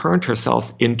then turned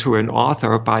herself into an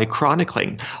author by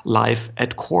chronicling life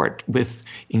at court with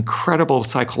incredible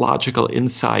psychological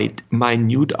insight,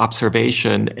 minute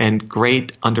observation, and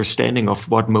great understanding of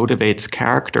what motivates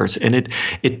characters. And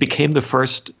it became the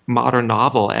first modern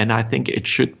novel, and I think it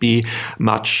should be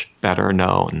much better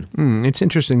known. It's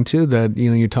interesting too that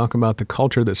you talk about the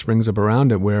culture that springs up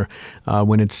around it, where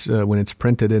when it's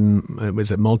printed in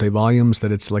multi volumes,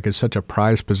 that it's such a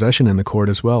prized possession in the court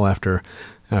as well. After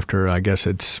I guess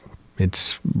its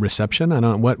reception. I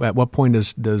don't know at what point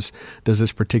does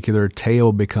this particular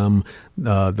tale become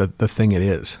the thing it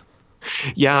is.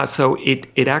 Yeah, so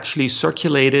it actually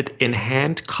circulated in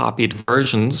hand-copied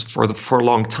versions for a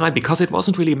long time because it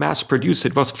wasn't really mass-produced.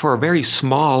 It was for a very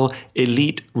small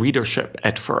elite readership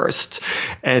at first,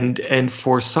 and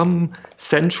for some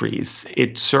centuries,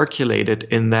 it circulated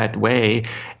in that way,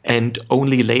 and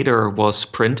only later was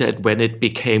printed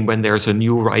when there's a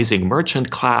new rising merchant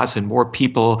class and more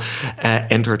people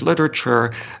entered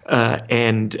literature,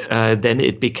 and then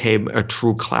it became a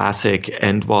true classic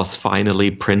and was finally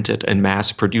printed and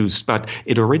mass produced. But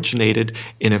it originated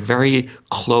in a very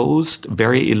closed,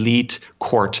 very elite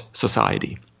court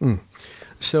society.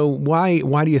 So why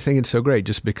do you think it's so great?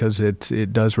 Just because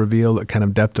it does reveal a kind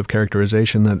of depth of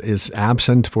characterization that is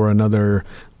absent for another,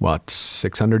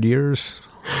 600 years?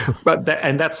 But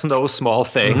that's no small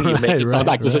thing. You make it sound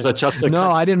like this is just a...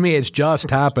 No, I didn't mean it's just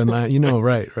happened. Right.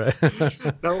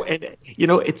 No, and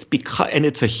it's because, and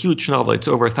it's a huge novel. It's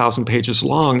over 1,000 pages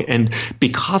long, and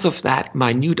because of that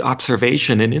minute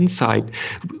observation and insight,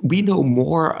 we know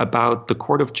more about the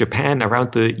court of Japan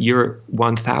around the year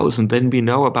 1000 than we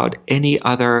know about any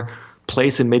other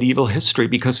place in medieval history,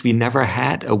 because we never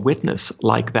had a witness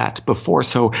like that before.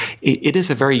 So it is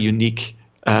a very unique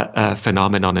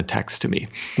phenomenon in text to me.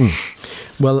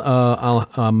 Well,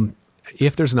 I'll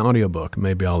if there's an audiobook,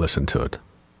 maybe I'll listen to it.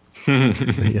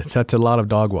 That's a lot of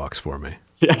dog walks for me.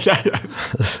 Yeah.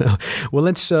 So, well,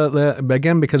 let's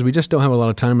again, because we just don't have a lot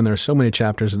of time, and there are so many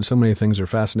chapters and so many things are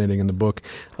fascinating in the book.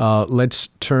 Let's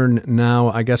turn now.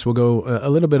 I guess we'll go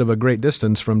a little bit of a great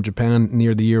distance from Japan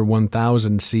near the year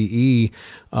 1000 CE,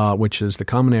 which is the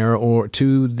Common Era, or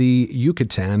to the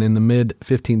Yucatan in the mid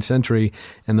 15th century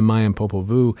and the Mayan Popol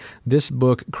Vuh. This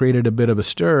book created a bit of a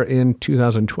stir in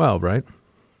 2012, right?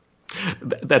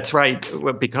 That's right,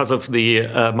 because of the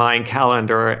Mayan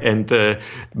calendar and the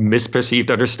misperceived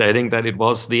understanding that it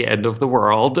was the end of the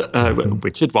world,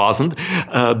 which it wasn't,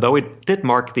 though it did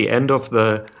mark the end of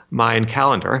the Mayan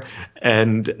calendar,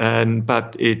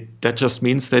 but that just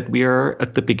means that we are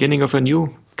at the beginning of a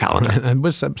new calendar. And it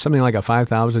was something like a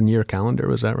 5,000-year calendar,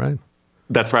 was that right?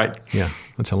 That's right. Yeah,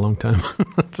 that's a long time.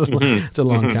 It's a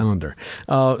long calendar.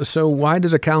 So why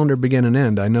does a calendar begin and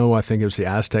end? I think it was the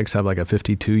Aztecs have like a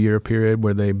 52-year period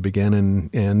where they begin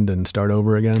and end and start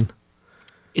over again.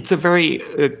 It's a very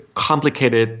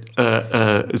complicated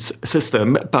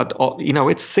system, but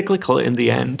it's cyclical in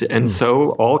the end, and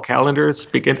so all calendars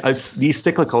begin as these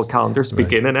cyclical calendars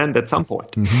begin and end at some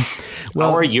point.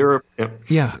 Well, our Europe.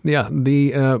 Yeah.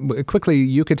 The quickly,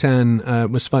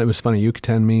 Yucatan was fun. It was funny.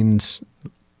 Yucatan means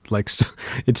like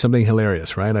it's something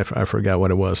hilarious, right? I forgot what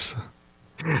it was.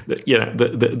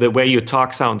 The way you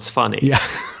talk sounds funny. Yeah.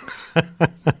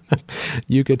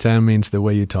 Yucatan means the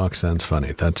way you talk sounds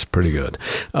funny. That's pretty good.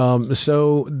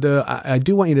 I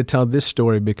do want you to tell this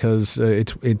story because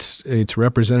it's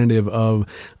representative of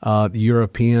the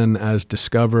European as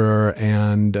discoverer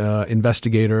and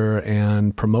investigator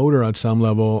and promoter on some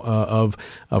level of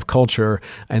culture,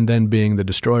 and then being the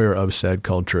destroyer of said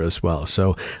culture as well.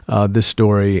 So this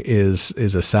story is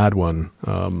a sad one,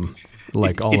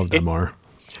 like all of them are.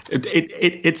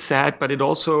 It's sad, but it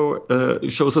also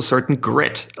shows a certain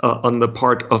grit on the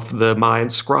part of the Mayan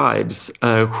scribes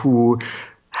who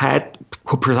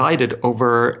presided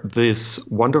over this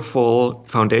wonderful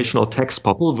foundational text,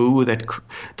 Popol Vuh, that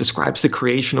describes the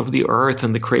creation of the earth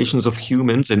and the creations of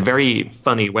humans in very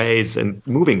funny ways and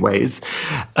moving ways.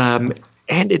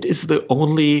 And it is the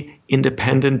only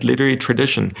independent literary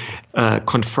tradition,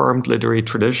 confirmed literary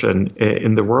tradition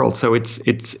in the world. So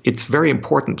it's very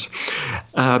important,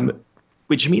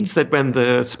 which means that when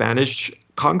the Spanish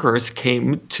conquerors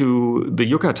came to the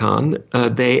Yucatan,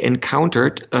 they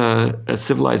encountered a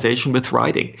civilization with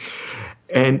writing.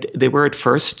 And they were at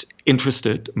first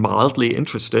mildly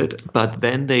interested, but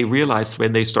then they realized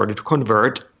when they started to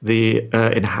convert the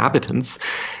inhabitants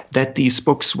that these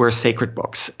books were sacred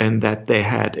books and that they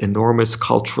had enormous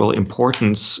cultural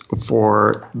importance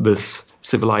for this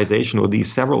civilization or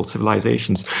these several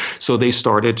civilizations. So they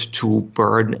started to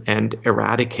burn and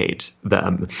eradicate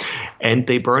them. And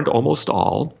they burned almost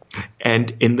all.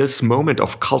 And in this moment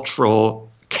of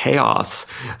cultural chaos,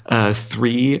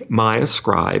 3 Maya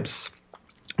scribes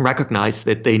recognized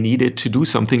that they needed to do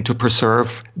something to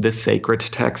preserve this sacred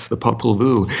text, the Popol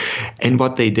Vuh. And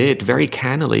what they did, very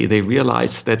cannily, they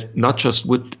realized that not just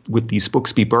would these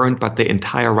books be burned, but the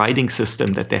entire writing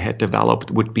system that they had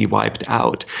developed would be wiped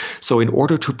out. So in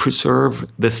order to preserve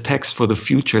this text for the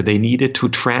future, they needed to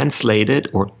translate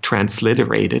it or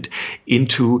transliterate it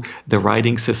into the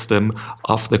writing system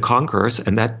of the conquerors,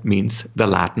 and that means the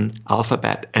Latin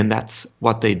alphabet. And that's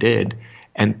what they did.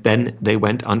 And then they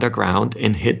went underground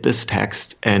and hid this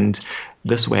text, and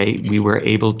this way we were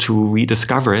able to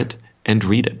rediscover it and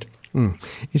read it.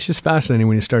 It's just fascinating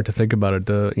when you start to think about it.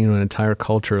 An entire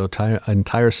culture,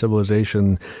 entire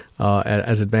civilization,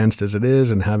 as advanced as it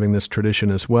is, and having this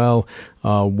tradition as well,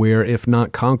 where if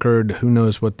not conquered, who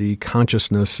knows what the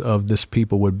consciousness of this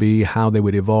people would be, how they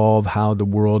would evolve, how the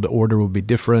world order would be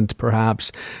different,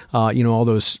 perhaps. All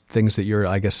those things that you're,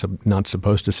 I guess, not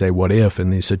supposed to say what if in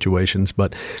these situations,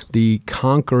 but the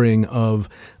conquering of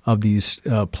these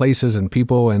places and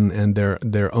people and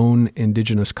their own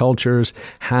indigenous cultures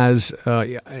has,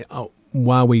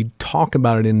 while we talk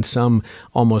about it in some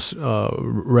almost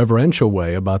reverential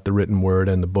way about the written word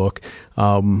and the book,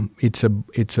 it's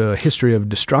a history of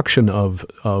destruction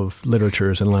of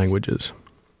literatures and languages.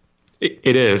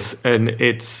 It is, and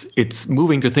it's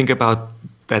moving to think about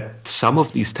that some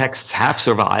of these texts have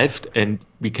survived, and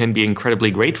we can be incredibly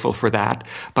grateful for that.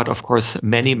 But of course,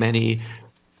 many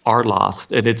are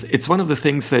lost. And it's one of the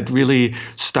things that really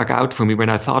stuck out for me when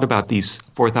I thought about these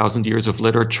 4,000 years of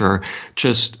literature,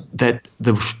 just that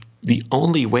the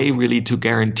only way really to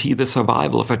guarantee the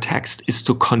survival of a text is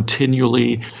to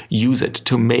continually use it,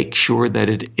 to make sure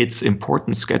that its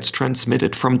importance gets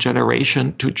transmitted from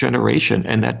generation to generation.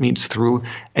 And that means through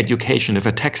education. If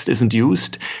a text isn't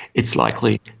used, it's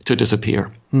likely to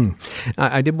disappear.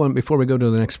 I did want, before we go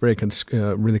to the next break,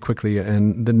 really quickly,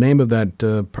 and the name of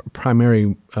that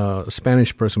primary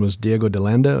Spanish person was Diego de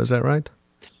Landa, is that right?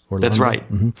 That's right.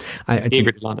 Mm-hmm.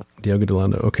 Diego de Landa. Diego de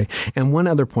Landa, okay. And one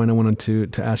other point I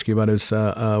wanted to ask you about is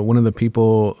one of the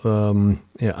people,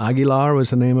 Aguilar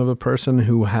was the name of a person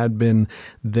who had been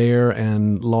there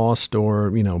and lost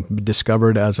or,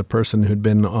 discovered as a person who'd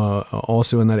been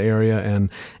also in that area.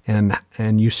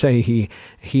 And you say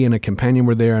he and a companion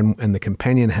were there, and the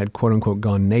companion had, quote unquote,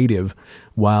 gone native,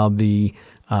 while the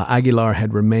Aguilar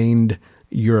had remained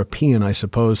European, I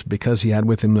suppose, because he had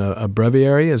with him a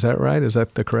breviary. Is that right? Is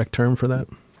that the correct term for that?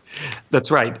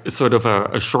 That's right. It's sort of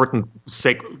a shortened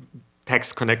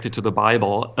text connected to the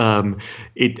Bible.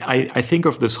 I think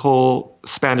of this whole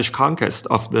Spanish conquest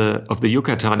of the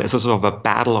Yucatan as a sort of a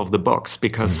battle of the books,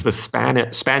 because the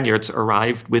Spaniards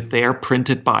arrived with their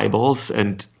printed Bibles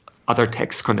and other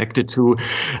texts connected to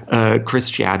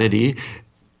Christianity.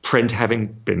 Print having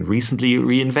been recently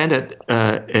reinvented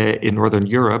in Northern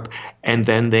Europe, and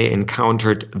then they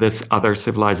encountered this other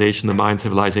civilization, the Mayan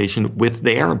civilization, with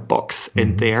their books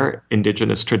and their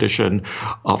indigenous tradition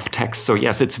of text. So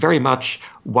yes, it's very much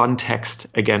one text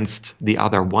against the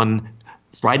other, one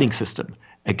writing system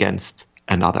against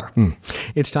another.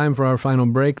 It's time for our final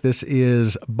break. This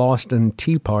is Boston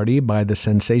Tea Party by the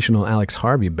sensational Alex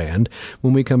Harvey Band.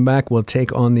 When we come back, we'll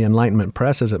take on the Enlightenment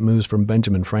Press as it moves from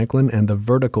Benjamin Franklin and the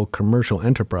vertical commercial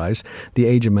enterprise, the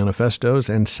Age of Manifestos,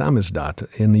 and Samizdat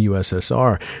in the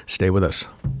USSR. Stay with us.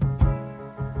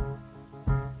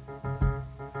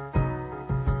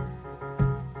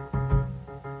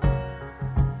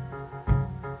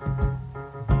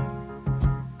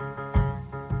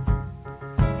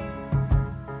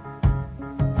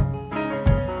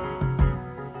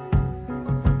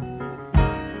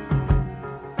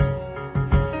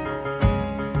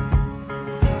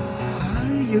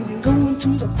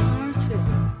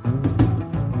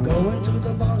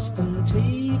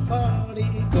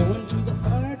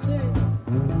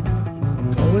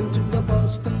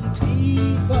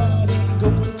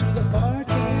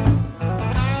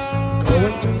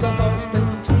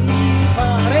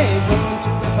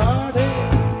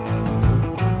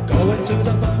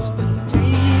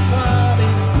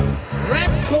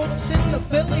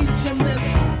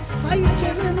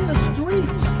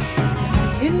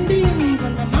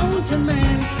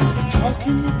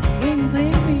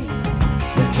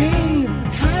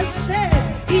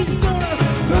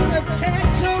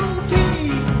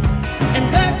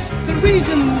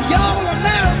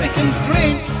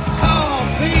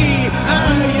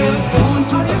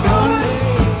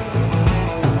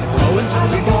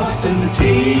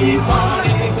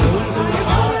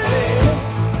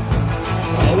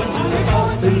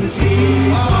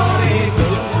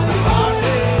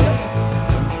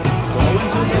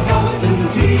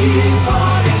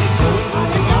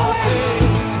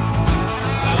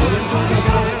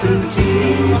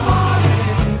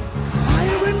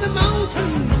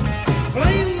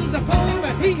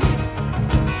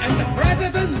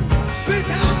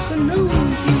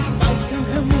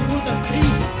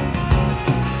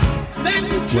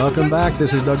 Welcome back.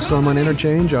 This is Doug Storm on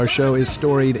Interchange. Our show is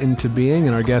Storied into Being,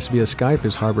 and our guest via Skype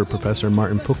is Harvard professor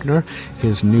Martin Puchner.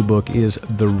 His new book is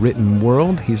The Written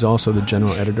World. He's also the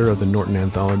general editor of the Norton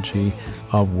Anthology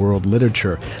of World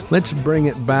Literature. Let's bring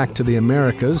it back to the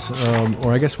Americas,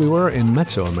 or I guess we were in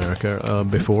Mesoamerica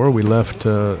before. We left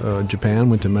Japan,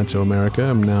 went to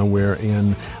Mesoamerica, and now we're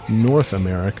in North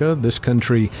America, this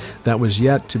country that was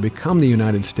yet to become the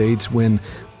United States when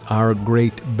our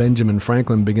great Benjamin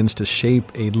Franklin begins to shape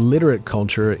a literate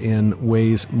culture in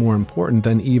ways more important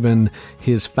than even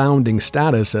his founding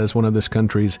status as one of this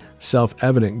country's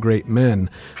self-evident great men.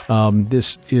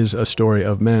 This is a story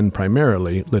of men,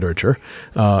 primarily literature,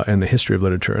 and the history of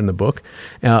literature in the book.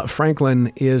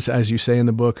 Franklin is, as you say in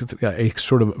the book, a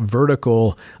sort of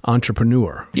vertical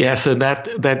entrepreneur. Yes, and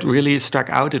that really struck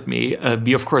out at me.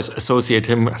 We, of course, associate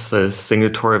him as the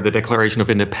signatory of the Declaration of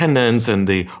Independence and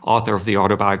the author of the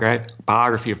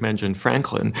biography of Benjamin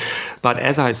Franklin. But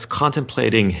as I was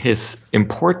contemplating his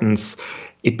importance,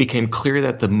 it became clear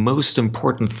that the most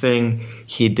important thing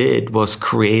he did was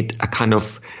create a kind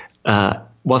of,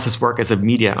 was his work as a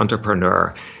media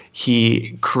entrepreneur.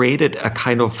 He created a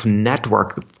kind of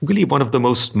network, really one of the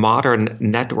most modern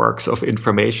networks of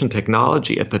information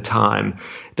technology at the time,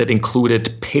 that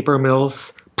included paper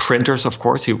mills, printers, of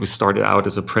course, he started out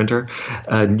as a printer,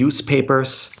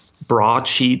 newspapers,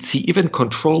 broadsheets. He even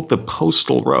controlled the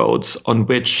postal roads on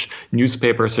which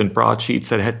newspapers and broadsheets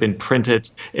that had been printed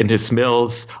in his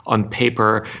mills on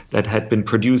paper that had been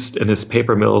produced in his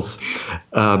paper mills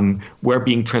were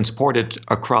being transported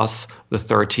across the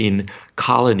 13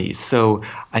 colonies. So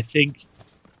I think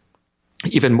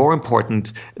even more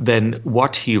important than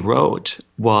what he wrote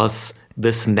was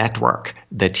this network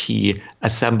that he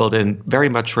assembled, and very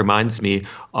much reminds me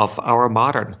of our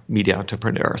modern media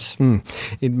entrepreneurs.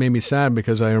 It made me sad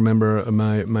because I remember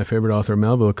my favorite author,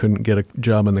 Melville, couldn't get a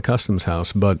job in the customs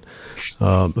house, but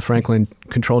Franklin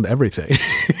controlled everything.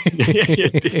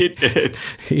 He did.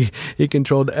 He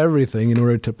controlled everything in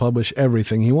order to publish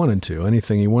everything he wanted to,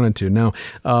 anything he wanted to. Now,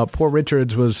 Poor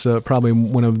Richards was probably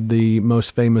one of the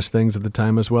most famous things at the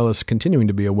time, as well as continuing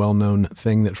to be a well-known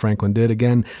thing that Franklin did.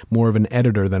 Again, more of an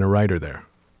editor than a writer there.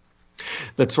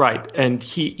 That's right. And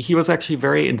he was actually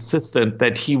very insistent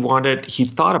that he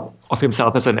thought of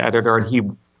himself as an editor, and he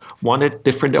wanted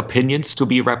different opinions to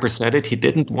be represented. He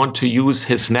didn't want to use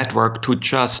his network to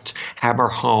just hammer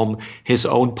home his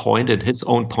own point and his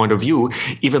own point of view,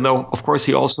 even though, of course,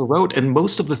 he also wrote. And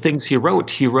most of the things he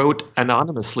wrote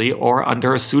anonymously or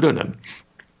under a pseudonym.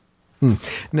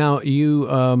 Now, you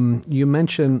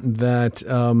mentioned that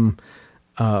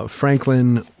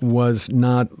Franklin was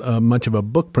not much of a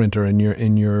book printer in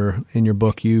your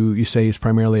book. You say he's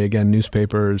primarily, again,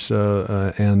 newspapers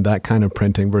and that kind of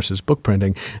printing versus book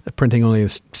printing. Printing only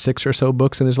 6 or so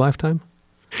books in his lifetime?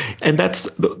 And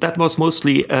that was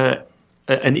mostly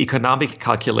an economic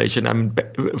calculation. I mean,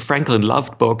 Franklin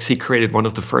loved books. He created one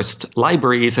of the first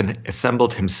libraries and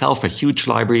assembled himself a huge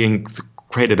library and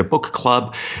created a book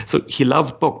club. So he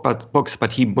loved books,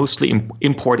 but he mostly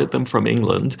imported them from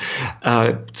England,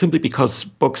 simply because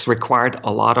books required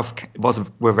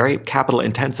were very capital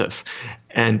intensive.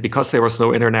 And because there was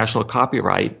no international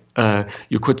copyright,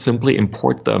 you could simply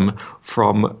import them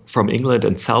from England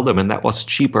and sell them, and that was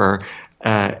cheaper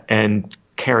and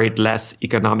carried less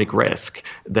economic risk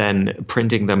than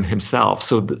printing them himself.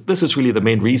 So this is really the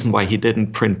main reason why he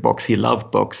didn't print books. He loved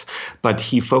books, but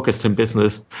he focused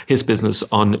his business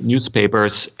on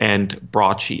newspapers and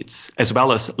broadsheets, as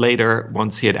well as later,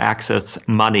 once he had access,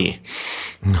 money.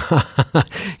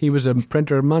 He was a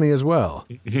printer of money as well.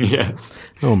 Yes.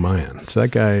 Oh, man. So that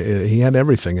guy, he had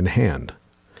everything in hand.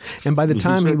 And by the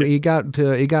time he got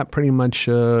pretty much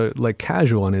like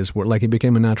casual in his work, like he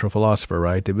became a natural philosopher,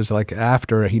 right? It was like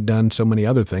after he'd done so many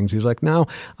other things, he was like, now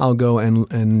I'll go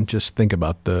and just think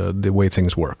about the way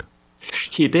things work.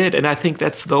 He did, and I think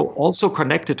that's though also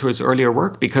connected to his earlier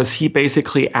work, because he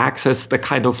basically accessed the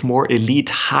kind of more elite,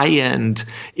 high-end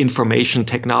information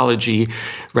technology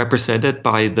represented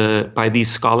by these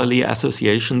scholarly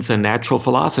associations and natural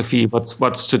philosophy.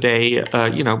 What's today,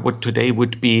 what today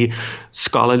would be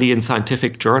scholarly and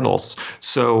scientific journals.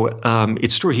 So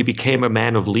it's true he became a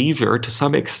man of leisure to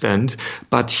some extent,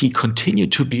 but he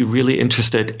continued to be really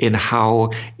interested in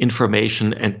how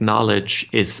information and knowledge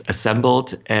is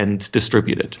assembled and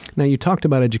distributed. Now, you talked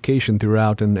about education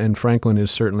throughout, and Franklin is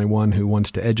certainly one who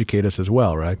wants to educate us as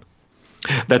well, right?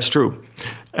 That's true.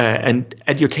 And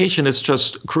education is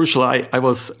just crucial. I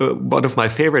was one of my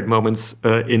favorite moments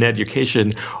in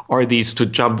education are these, to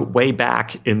jump way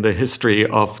back in the history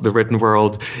of the written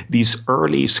world, these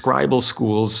early scribal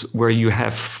schools where you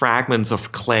have fragments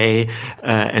of clay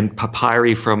and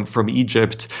papyri from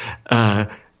Egypt,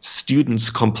 students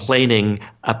complaining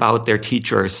about their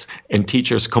teachers and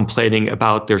teachers complaining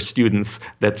about their students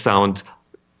that sound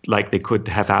like they could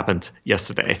have happened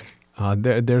yesterday.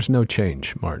 There's no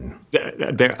change, Martin.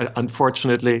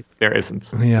 Unfortunately, there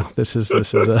isn't. Yeah, this is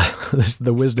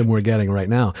the wisdom we're getting right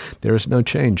now. There is no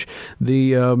change.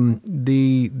 The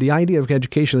idea of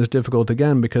education is difficult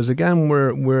again because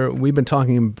we've been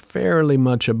talking fairly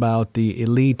much about the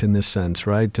elite in this sense,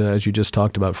 right? As you just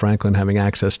talked about, Franklin having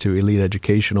access to elite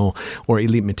educational or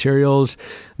elite materials.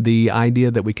 The idea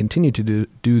that we continue to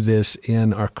do this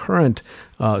in our current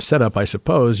setup, I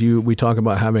suppose. We talk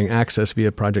about having access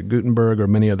via Project Gutenberg or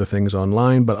many other things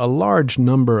online, but a large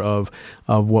number of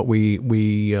what we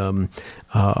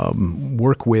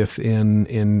work with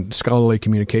in scholarly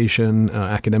communication,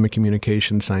 academic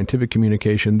communication, scientific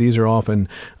communication, these are often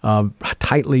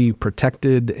tightly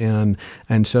protected, and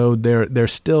so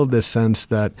there's still this sense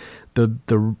that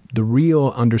the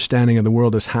real understanding of the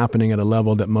world is happening at a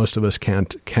level that most of us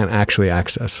can't actually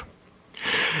access.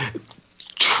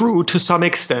 True to some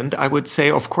extent. I would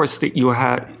say, of course,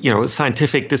 that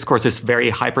scientific discourse is very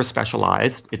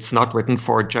hyper-specialized. It's not written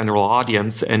for a general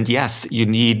audience. And yes, you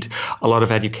need a lot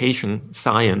of education,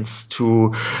 science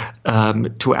to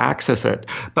access it.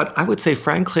 But I would say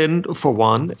Franklin, for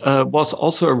one, was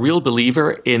also a real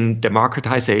believer in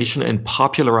democratization and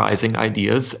popularizing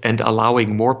ideas and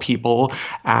allowing more people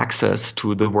access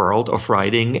to the world of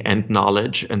writing and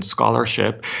knowledge and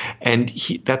scholarship. And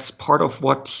that's part of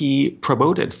what he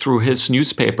promoted through his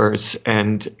newspapers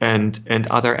and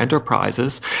other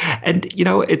enterprises. And,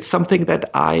 it's something that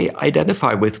I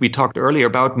identify with. We talked earlier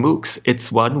about MOOCs.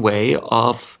 It's one way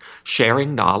of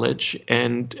sharing knowledge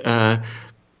and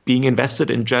being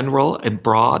invested in general and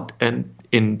broad and,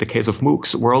 in the case of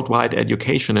MOOCs, worldwide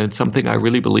education, and it's something I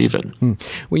really believe in.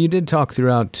 Well, you did talk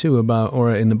throughout, too, about,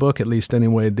 or in the book at least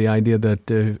anyway, the idea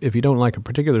that if you don't like a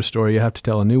particular story, you have to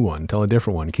tell a new one, tell a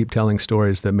different one, keep telling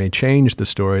stories that may change the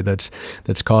story that's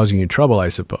causing you trouble, I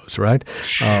suppose, right?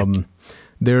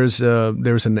 There's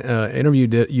an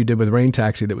interview you did with Rain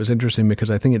Taxi that was interesting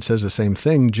because I think it says the same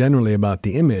thing generally about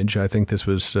the image. I think this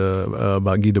was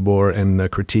about Guy Debord and the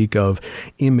critique of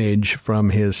image from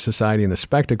his Society and the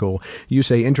Spectacle. You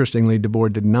say, interestingly,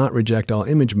 Debord did not reject all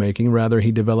image making. Rather,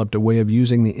 he developed a way of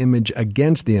using the image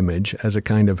against the image as a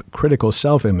kind of critical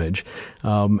self-image.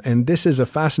 And this is a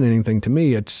fascinating thing to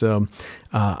me. It's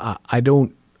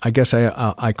I guess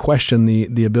I question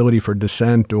the ability for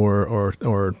dissent or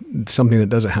something that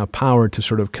doesn't have power to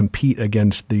sort of compete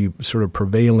against the sort of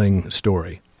prevailing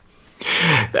story.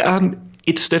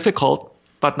 It's difficult,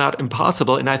 but not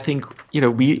impossible. And I think,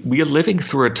 we are living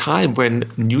through a time when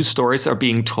new stories are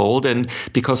being told, and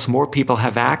because more people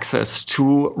have access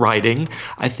to writing,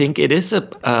 I think it is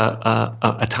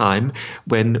a time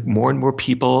when more and more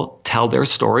people tell their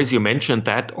stories. You mentioned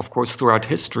that, of course, throughout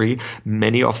history,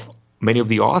 many of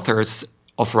the authors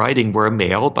of writing were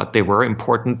male, but they were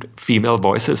important female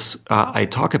voices I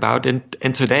talk about. And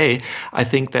today, I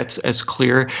think that's as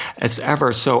clear as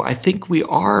ever. So I think we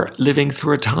are living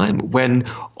through a time when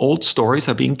old stories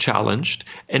are being challenged,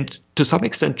 and to some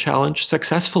extent challenged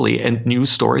successfully, and new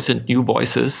stories and new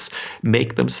voices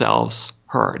make themselves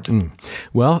heard.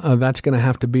 Well, that's going to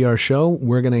have to be our show.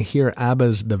 We're going to hear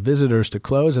ABBA's The Visitors to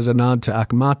close as a nod to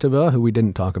Akhmatova, who we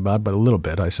didn't talk about, but a little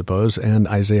bit, I suppose, and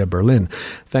Isaiah Berlin.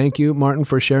 Thank you, Martin,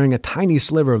 for sharing a tiny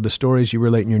sliver of the stories you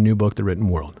relate in your new book, The Written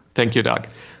World. Thank you, Doug.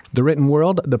 The Written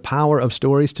World, The Power of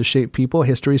Stories to Shape People,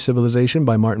 History, Civilization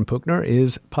by Martin Puchner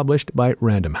is published by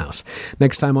Random House.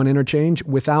 Next time on Interchange,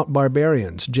 Without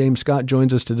Barbarians, James Scott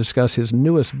joins us to discuss his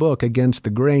newest book, Against the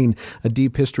Grain, A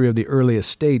Deep History of the Earliest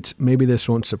States. Maybe this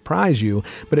won't surprise you,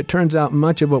 but it turns out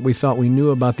much of what we thought we knew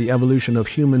about the evolution of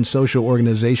human social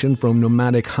organization from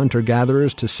nomadic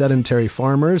hunter-gatherers to sedentary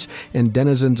farmers and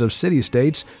denizens of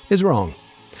city-states is wrong.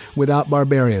 Without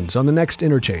Barbarians on the next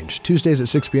Interchange, Tuesdays at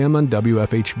 6 p.m. on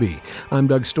WFHB. I'm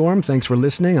Doug Storm. Thanks for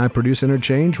listening. I produce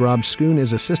Interchange. Rob Schoon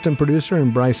is assistant producer,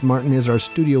 and Bryce Martin is our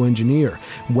studio engineer.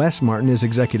 Wes Martin is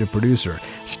executive producer.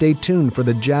 Stay tuned for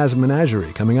the Jazz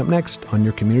Menagerie coming up next on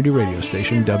your community radio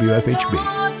station, WFHB.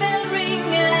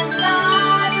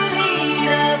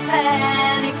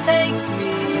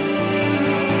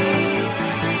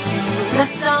 The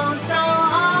sound so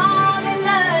ominously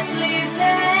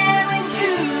tearing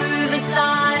through the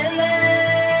silence.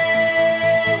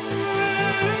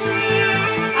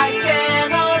 I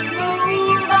cannot move.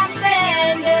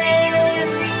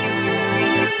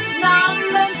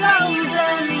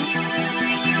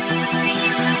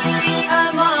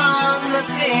 the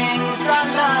things I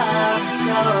love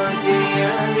so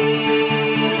dearly.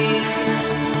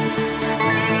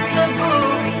 The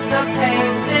books, the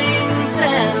paintings,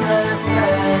 and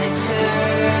the